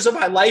 36 years of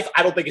my life,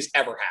 I don't think has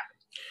ever happened.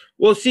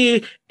 Well,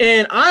 see,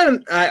 and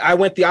I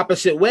went the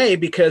opposite way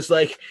because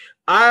like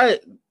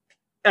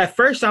at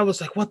first I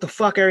was like, what the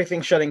fuck,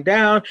 everything's shutting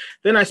down.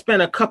 Then I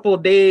spent a couple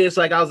of days,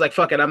 like I was like,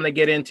 fuck it, I'm gonna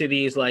get into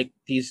these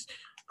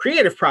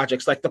creative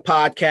projects like the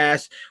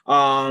podcast,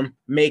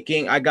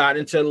 I got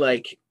into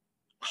like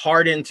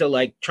hard into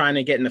like trying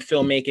to get into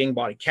filmmaking,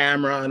 bought a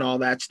camera and all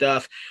that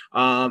stuff.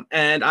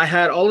 And I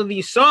had all of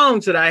these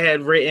songs that I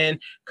had written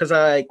because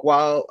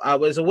while I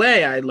was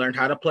away, I learned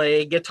how to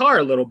play guitar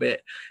a little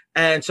bit.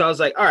 And so I was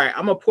like, all right,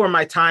 I'm gonna pour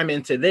my time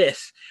into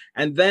this.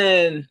 And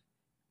then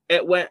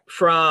it went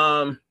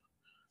from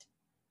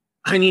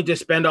I need to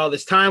spend all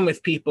this time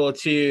with people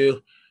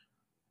to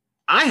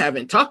I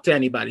haven't talked to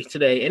anybody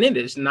today, and it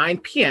is 9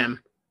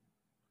 p.m.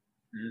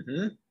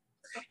 Mm-hmm.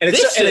 And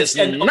it's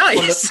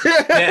nice.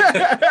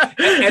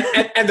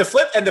 And the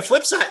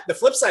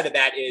flip side of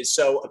that is,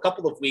 so a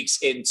couple of weeks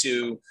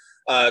into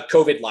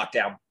COVID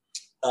lockdown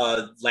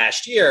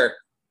last year,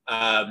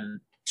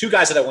 two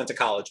guys that I went to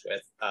college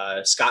with,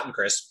 Scott and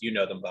Chris, you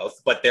know them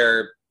both, but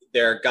they're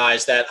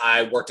guys that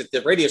I worked at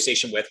the radio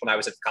station with when I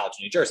was at the College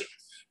of New Jersey.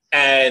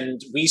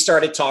 And we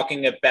started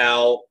talking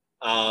about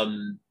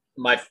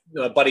my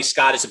buddy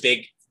Scott is a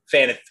big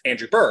fan of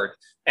Andrew Bird.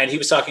 And he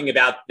was talking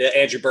about the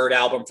Andrew Bird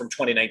album from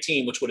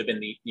 2019, which would have been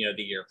the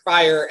year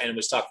prior, and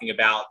was talking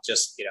about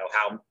just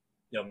how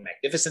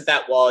magnificent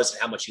that was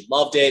and how much he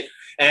loved it.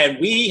 And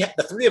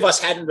the three of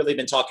us hadn't really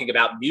been talking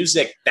about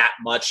music that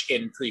much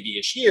in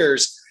previous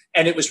years,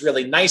 and it was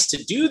really nice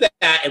to do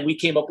that. And we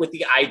came up with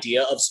the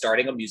idea of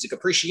starting a music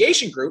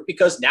appreciation group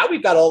because now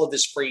we've got all of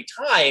this free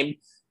time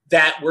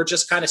that we're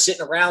just kind of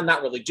sitting around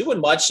not really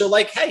doing much. So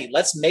like, hey,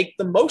 let's make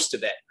the most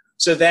of it.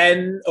 So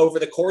then over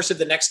the course of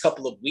the next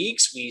couple of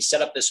weeks, we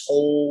set up this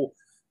whole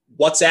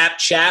WhatsApp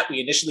chat.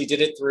 We initially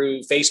did it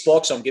through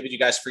Facebook. So I'm giving you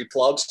guys free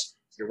plugs.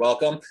 You're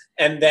welcome.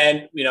 And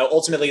then,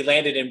 ultimately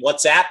landed in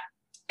WhatsApp,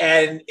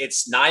 and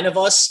it's 9 of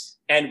us.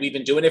 And we've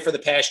been doing it for the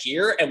past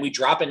year, and we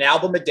drop an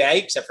album a day,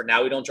 except for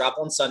now we don't drop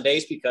on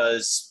Sundays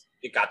because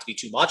it got to be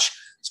too much,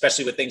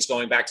 especially with things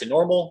going back to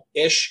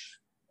normal-ish,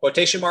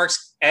 quotation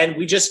marks. And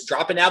we just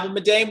drop an album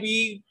a day and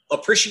we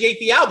appreciate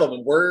the album.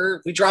 And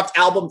we dropped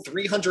album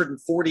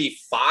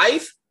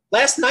 345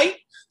 last night.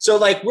 So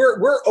like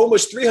we're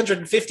almost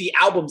 350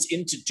 albums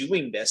into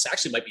doing this.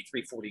 Actually might be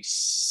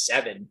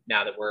 347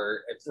 now that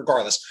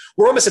regardless,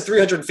 we're almost at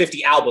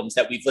 350 albums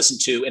that we've listened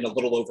to in a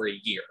little over a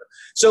year.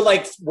 So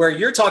like where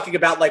you're talking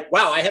about like,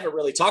 wow, I haven't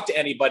really talked to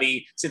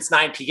anybody since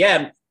 9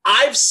 p.m.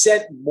 I've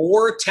sent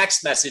more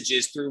text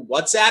messages through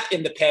WhatsApp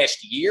in the past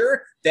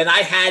year than I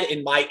had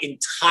in my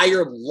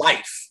entire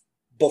life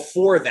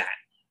before that.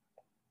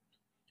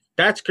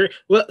 That's great.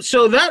 Well,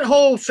 so that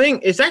whole thing,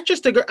 is that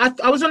just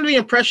I was under the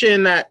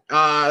impression that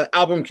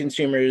Album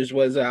Consumers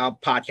was a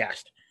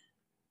podcast.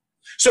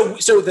 So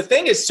the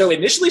thing is, so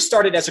initially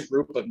started as a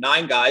group of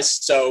 9 guys.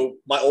 So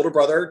my older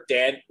brother,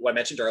 Dan, who I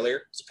mentioned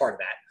earlier, is a part of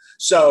that.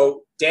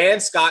 So Dan,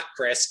 Scott,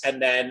 Chris,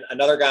 and then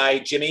another guy,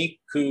 Jimmy,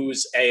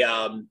 who's a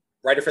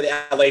writer for the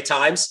LA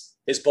Times.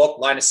 His book,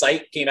 Line of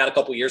Sight, came out a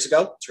couple years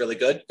ago. It's really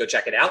good. Go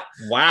check it out.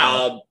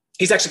 Wow.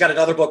 He's actually got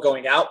another book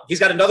going out.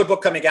 He's got another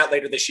book coming out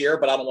later this year,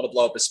 but I don't want to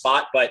blow up his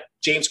spot. But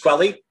James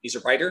Quelly, he's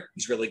a writer.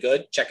 He's really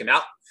good. Check him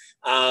out.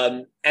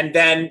 And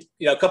then,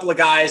 a couple of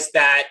guys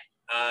that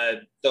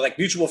they're like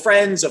mutual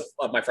friends of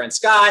my friend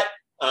Scott,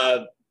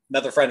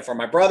 another friend from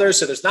my brother.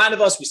 So there's 9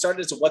 of us. We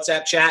started as a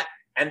WhatsApp chat.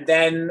 And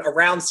then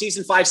around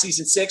season 5,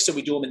 season 6, so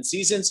we do them in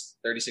seasons,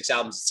 36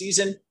 albums a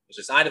season.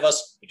 There's 9 of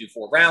us. We do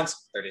 4 rounds,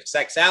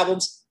 36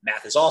 albums.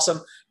 Math is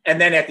awesome. And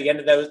then at the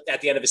end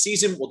of a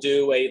season, we'll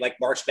do a like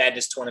March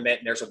Madness tournament,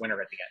 and there's a winner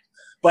at the end.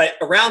 But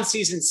around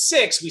season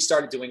 6, we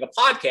started doing a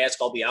podcast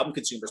called the Album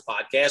Consumers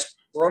Podcast.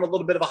 We're on a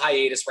little bit of a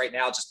hiatus right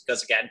now, just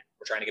because again,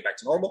 we're trying to get back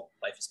to normal.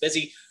 Life is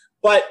busy,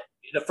 but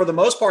for the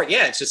most part,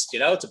 yeah, it's just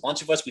it's a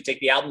bunch of us. We take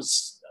the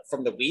albums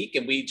from the week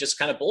and we just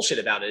kind of bullshit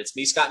about it. It's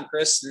me, Scott, and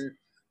Chris, and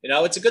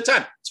it's a good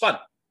time. It's fun.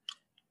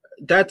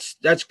 That's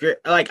great.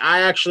 Like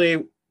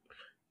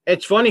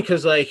it's funny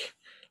because like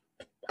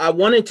I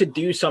wanted to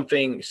do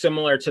something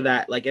similar to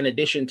that, like in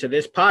addition to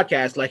this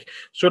podcast, like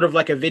sort of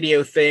like a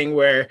video thing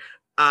where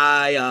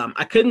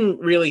I couldn't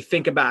really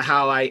think about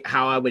how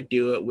I would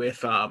do it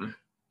with because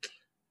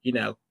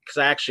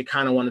I actually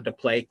kind of wanted to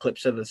play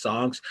clips of the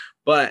songs,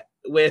 but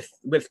with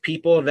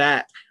people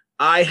that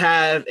I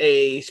have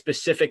a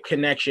specific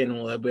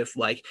connection with,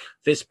 like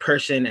this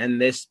person and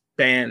this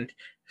band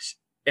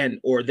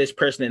or this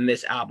person in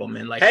this album,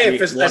 and like hey,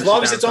 as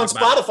long as it's on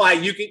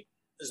Spotify, you can.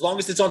 As long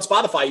as it's on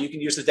Spotify, you can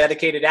use the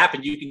dedicated app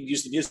and you can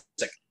use the music.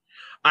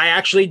 I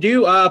actually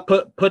do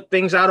put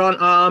things out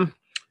on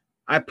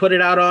I put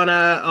it out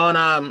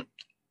on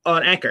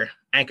Anchor.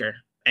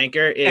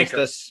 Anchor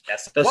is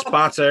the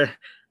sponsor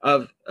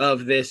of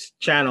this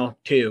channel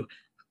too.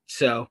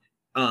 So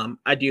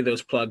I do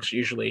those plugs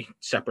usually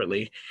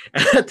separately.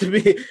 To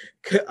be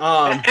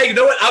hey, you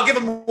know what? I'll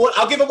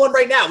give them one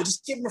right now. We'll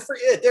just give them a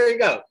free. Yeah, there you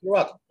go. You're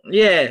welcome.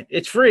 Yeah,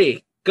 it's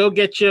free. Go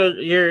get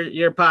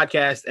your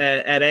podcast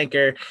at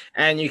Anchor,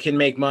 and you can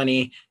make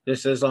money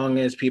just as long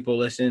as people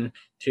listen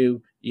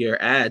to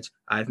your ads,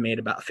 I've made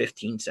about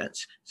 15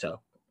 cents.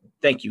 So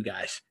thank you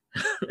guys.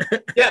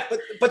 Yeah,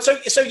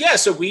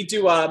 so we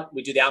do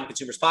the Album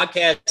Consumers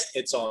podcast.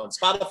 It's on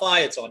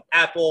Spotify, it's on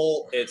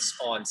Apple, it's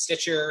on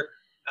Stitcher.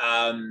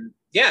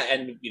 Yeah,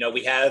 and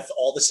we have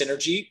all the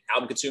synergy.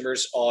 Album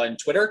Consumers on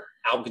Twitter,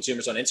 Album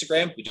Consumers on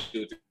Instagram. We do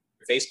it through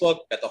Facebook,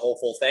 got the whole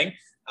full thing.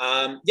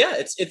 Yeah,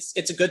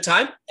 it's a good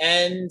time,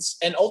 and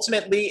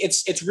ultimately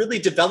it's really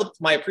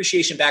developed my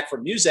appreciation back for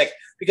music,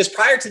 because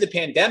prior to the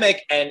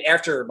pandemic and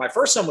after my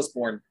first son was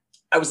born,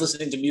 I was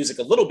listening to music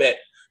a little bit,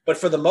 but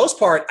for the most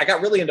part, I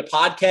got really into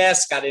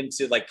podcasts, got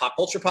into like pop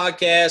culture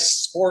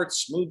podcasts,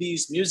 sports,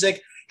 movies,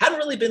 music. Hadn't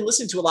really been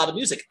listening to a lot of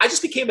music. I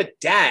just became a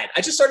dad.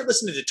 I just started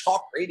listening to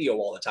talk radio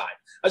all the time.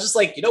 I was just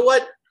like, you know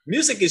what?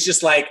 Music is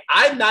just like,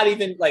 I'm not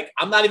even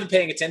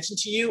paying attention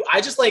to you.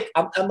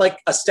 I'm like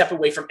a step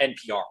away from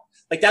NPR.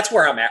 Like that's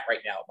where I'm at right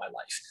now in my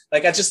life.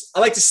 Like I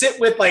like to sit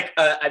with like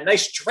a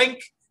nice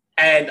drink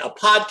and a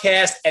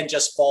podcast and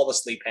just fall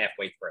asleep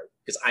halfway through,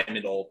 because I'm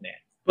an old man.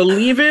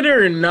 Believe it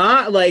or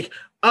not, when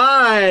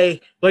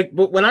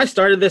I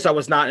started this, I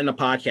was not in a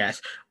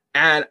podcast,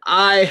 and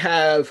I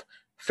have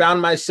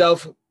found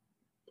myself,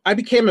 I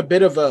became a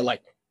bit of a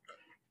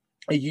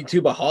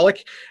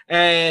YouTubeaholic,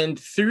 and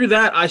through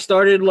that I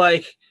started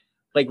like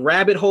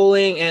rabbit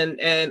holing,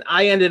 and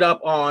I ended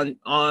up on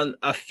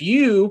a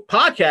few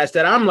podcasts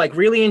that I'm like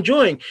really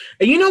enjoying.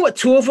 And you know what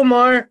two of them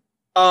are?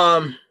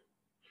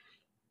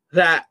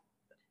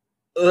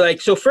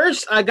 So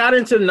first I got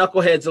into the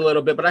Knuckleheads a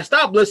little bit, but I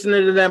stopped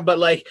listening to them, but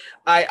like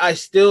I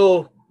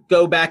still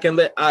go back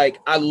and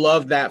I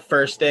love that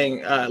first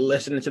thing,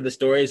 listening to the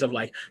stories of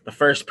like the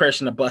first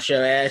person to bust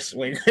your ass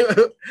when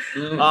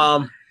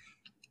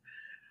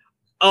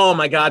oh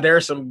my god, there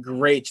are some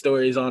great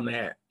stories on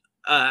there.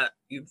 I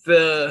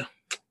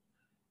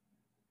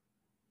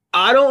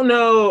don't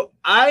know,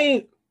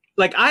 I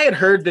had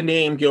heard the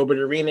name Gilbert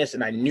Arenas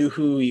and I knew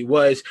who he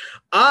was.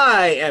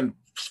 I am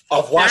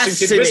of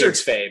Washington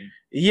Wizards fame.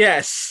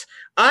 Yes,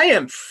 I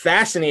am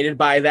fascinated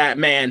by that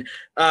man.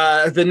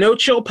 The No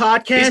Chill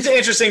podcast. He's an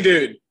interesting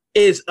dude.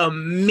 Is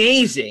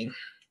amazing.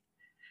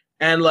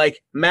 And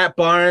like Matt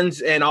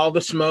Barnes and All the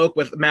Smoke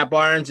with Matt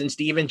Barnes and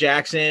Steven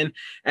Jackson.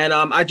 And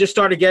I just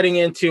started getting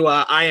into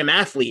I Am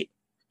Athlete,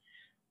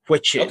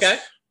 which is okay.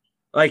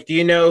 Like, do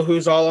you know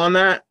who's all on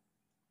that?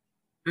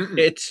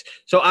 Mm-mm.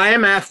 So I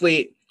Am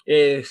Athlete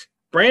is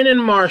Brandon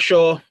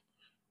Marshall,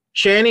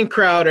 Channing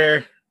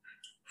Crowder,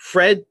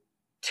 Fred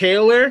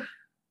Taylor,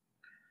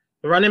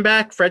 the running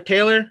back, Fred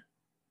Taylor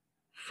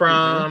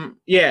from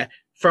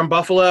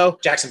Buffalo.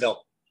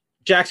 Jacksonville.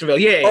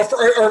 Yeah.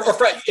 Or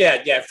Fred,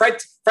 yeah.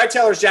 Fred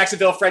Taylor's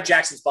Jacksonville, Fred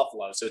Jackson's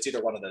Buffalo. So it's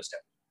either one of those two.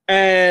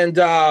 And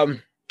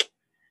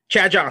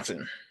Chad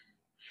Johnson.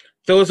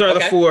 Those are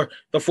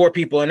the four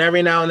people, and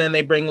every now and then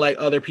they bring like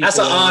other people. That's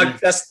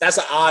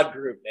an odd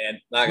group, man.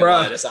 Not gonna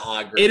lie, that's an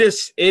odd group.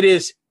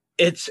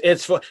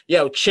 It's fun.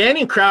 Yo,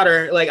 Channing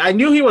Crowder, like I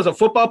knew he was a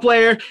football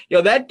player.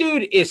 Yo, that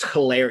dude is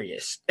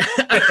hilarious.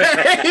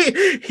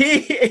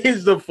 he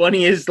is the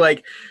funniest,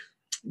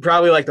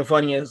 probably the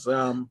funniest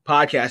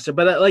podcaster.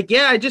 But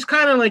I just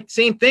kind of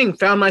same thing.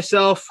 Found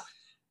myself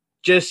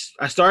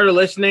I started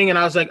listening and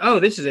I was like,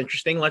 oh, this is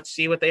interesting. Let's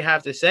see what they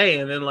have to say.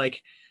 And then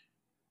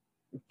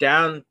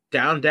down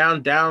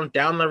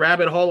the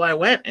rabbit hole I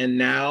went, and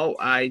now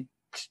I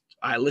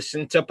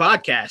listen to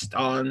podcasts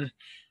on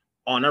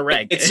a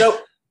reg. It's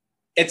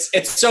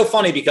so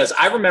funny because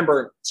I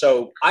remember,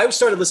 so I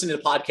started listening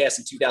to podcasts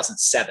in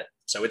 2007.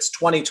 So it's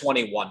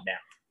 2021 now.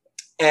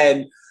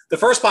 And the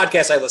first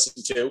podcast I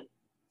listened to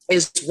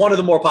is one of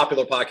the more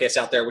popular podcasts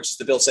out there, which is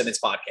the Bill Simmons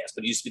podcast,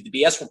 but it used to be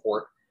the BS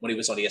Report when he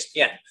was on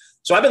ESPN.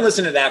 So I've been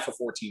listening to that for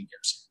 14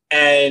 years.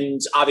 And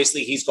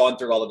obviously he's gone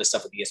through all of this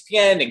stuff with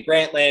ESPN and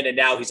Grantland, and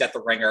now he's at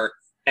The Ringer.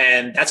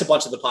 And that's a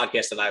bunch of the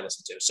podcasts that I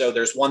listen to. So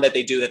there's one that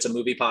they do that's a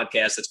movie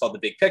podcast that's called The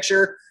Big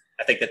Picture.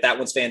 I think that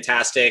one's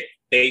fantastic.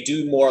 They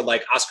do more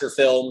like Oscar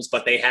films,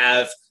 but they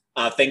have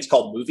things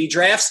called movie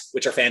drafts,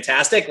 which are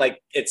fantastic. Like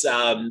it's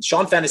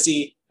Sean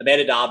Fennessy,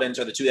 Amanda Dobbins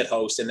are the two that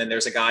host. And then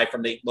there's a guy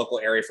from the local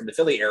area, from the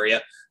Philly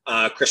area,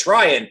 Chris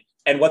Ryan.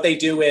 And what they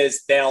do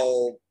is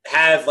they'll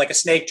have like a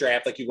snake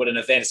draft, like you would in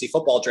a fantasy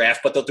football draft,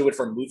 but they'll do it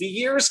for movie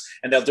years,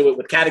 and they'll do it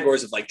with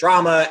categories of like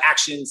drama,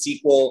 action,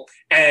 sequel.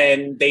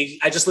 And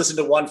I just listened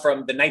to one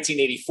from the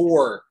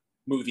 1984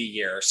 movie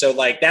year. So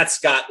that's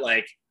got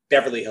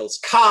Beverly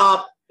Hills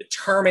Cop, The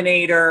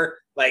Terminator.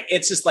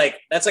 It's just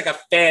that's a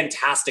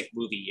fantastic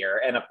movie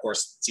year. And of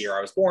course, it's the year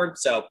I was born.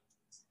 So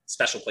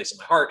special place in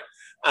my heart.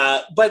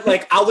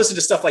 But I'll listen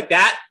to stuff like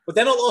that, but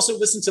then I'll also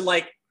listen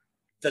to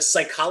the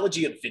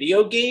psychology of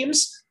video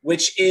games,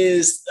 which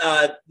is,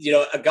 a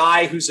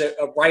guy who's a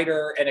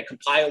writer and a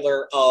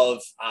compiler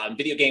of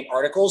video game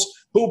articles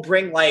who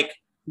bring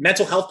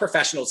mental health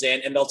professionals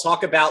in, and they'll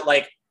talk about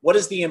what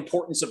is the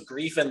importance of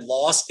grief and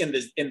loss in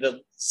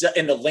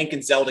the Link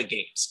and Zelda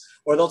games,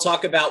 or they'll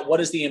talk about what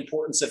is the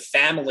importance of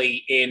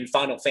family in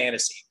Final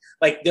Fantasy.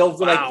 They'll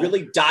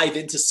really dive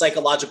into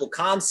psychological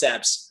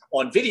concepts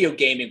on video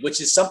gaming, which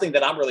is something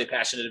that I'm really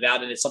passionate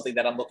about, and it's something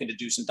that I'm looking to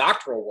do some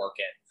doctoral work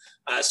in.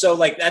 So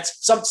like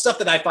that's some stuff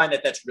that I find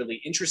that's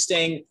really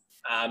interesting.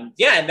 And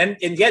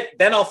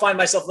then I'll find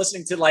myself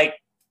listening to like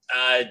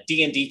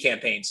D&D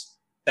campaigns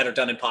that are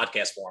done in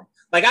podcast form.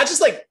 Like I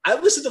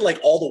listen to like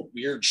all the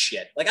weird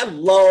shit. Like I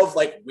love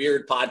like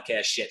weird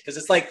podcast shit because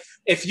it's like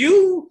if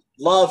you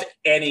love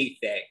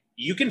anything,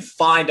 you can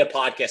find a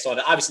podcast on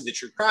it. Obviously the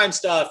true crime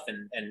stuff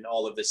and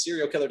all of the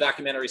serial killer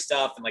documentary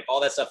stuff and like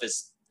all that stuff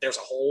there's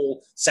a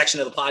whole section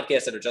of the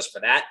podcast that are just for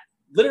that.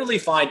 Literally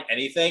find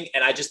anything.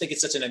 And I just think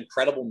it's such an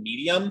incredible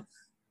medium.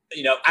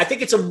 You know, I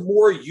think it's a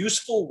more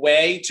useful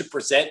way to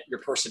present your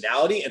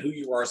personality and who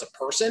you are as a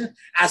person,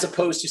 as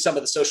opposed to some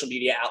of the social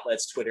media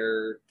outlets,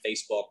 Twitter,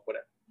 Facebook,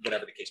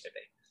 whatever the case may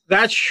be.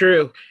 That's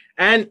true.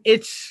 And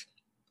it's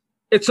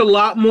a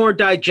lot more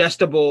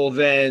digestible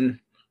than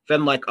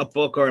like a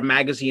book or a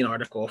magazine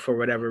article for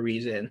whatever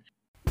reason.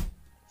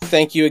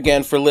 Thank you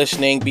again for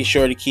listening. Be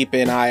sure to keep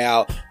an eye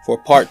out for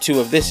part 2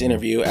 of this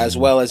interview, as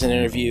well as an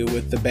interview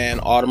with the band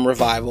Autumn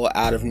Revival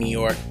out of New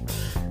York.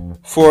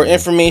 For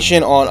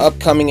information on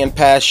upcoming and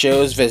past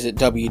shows, visit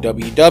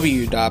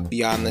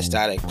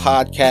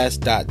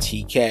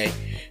www.beyondthestaticpodcast.tk.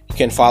 You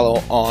can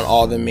follow on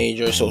all the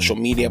major social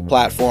media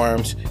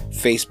platforms,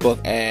 Facebook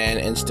and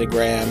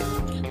Instagram.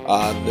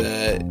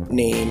 The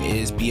name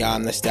is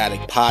Beyond the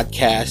Static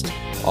Podcast.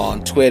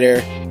 On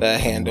Twitter, the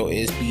handle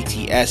is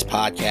BTS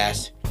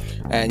Podcast.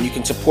 And you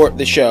can support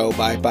the show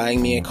by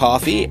buying me a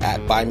coffee at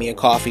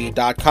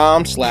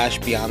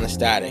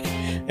buymeacoffee.com/beyondthestatic.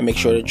 And make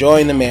sure to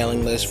join the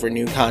mailing list for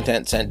new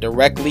content sent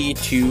directly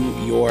to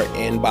your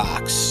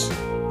inbox.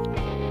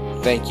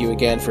 Thank you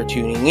again for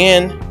tuning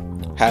in.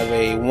 Have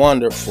a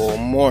wonderful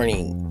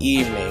morning,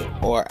 evening,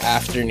 or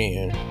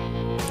afternoon.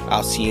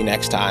 I'll see you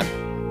next time.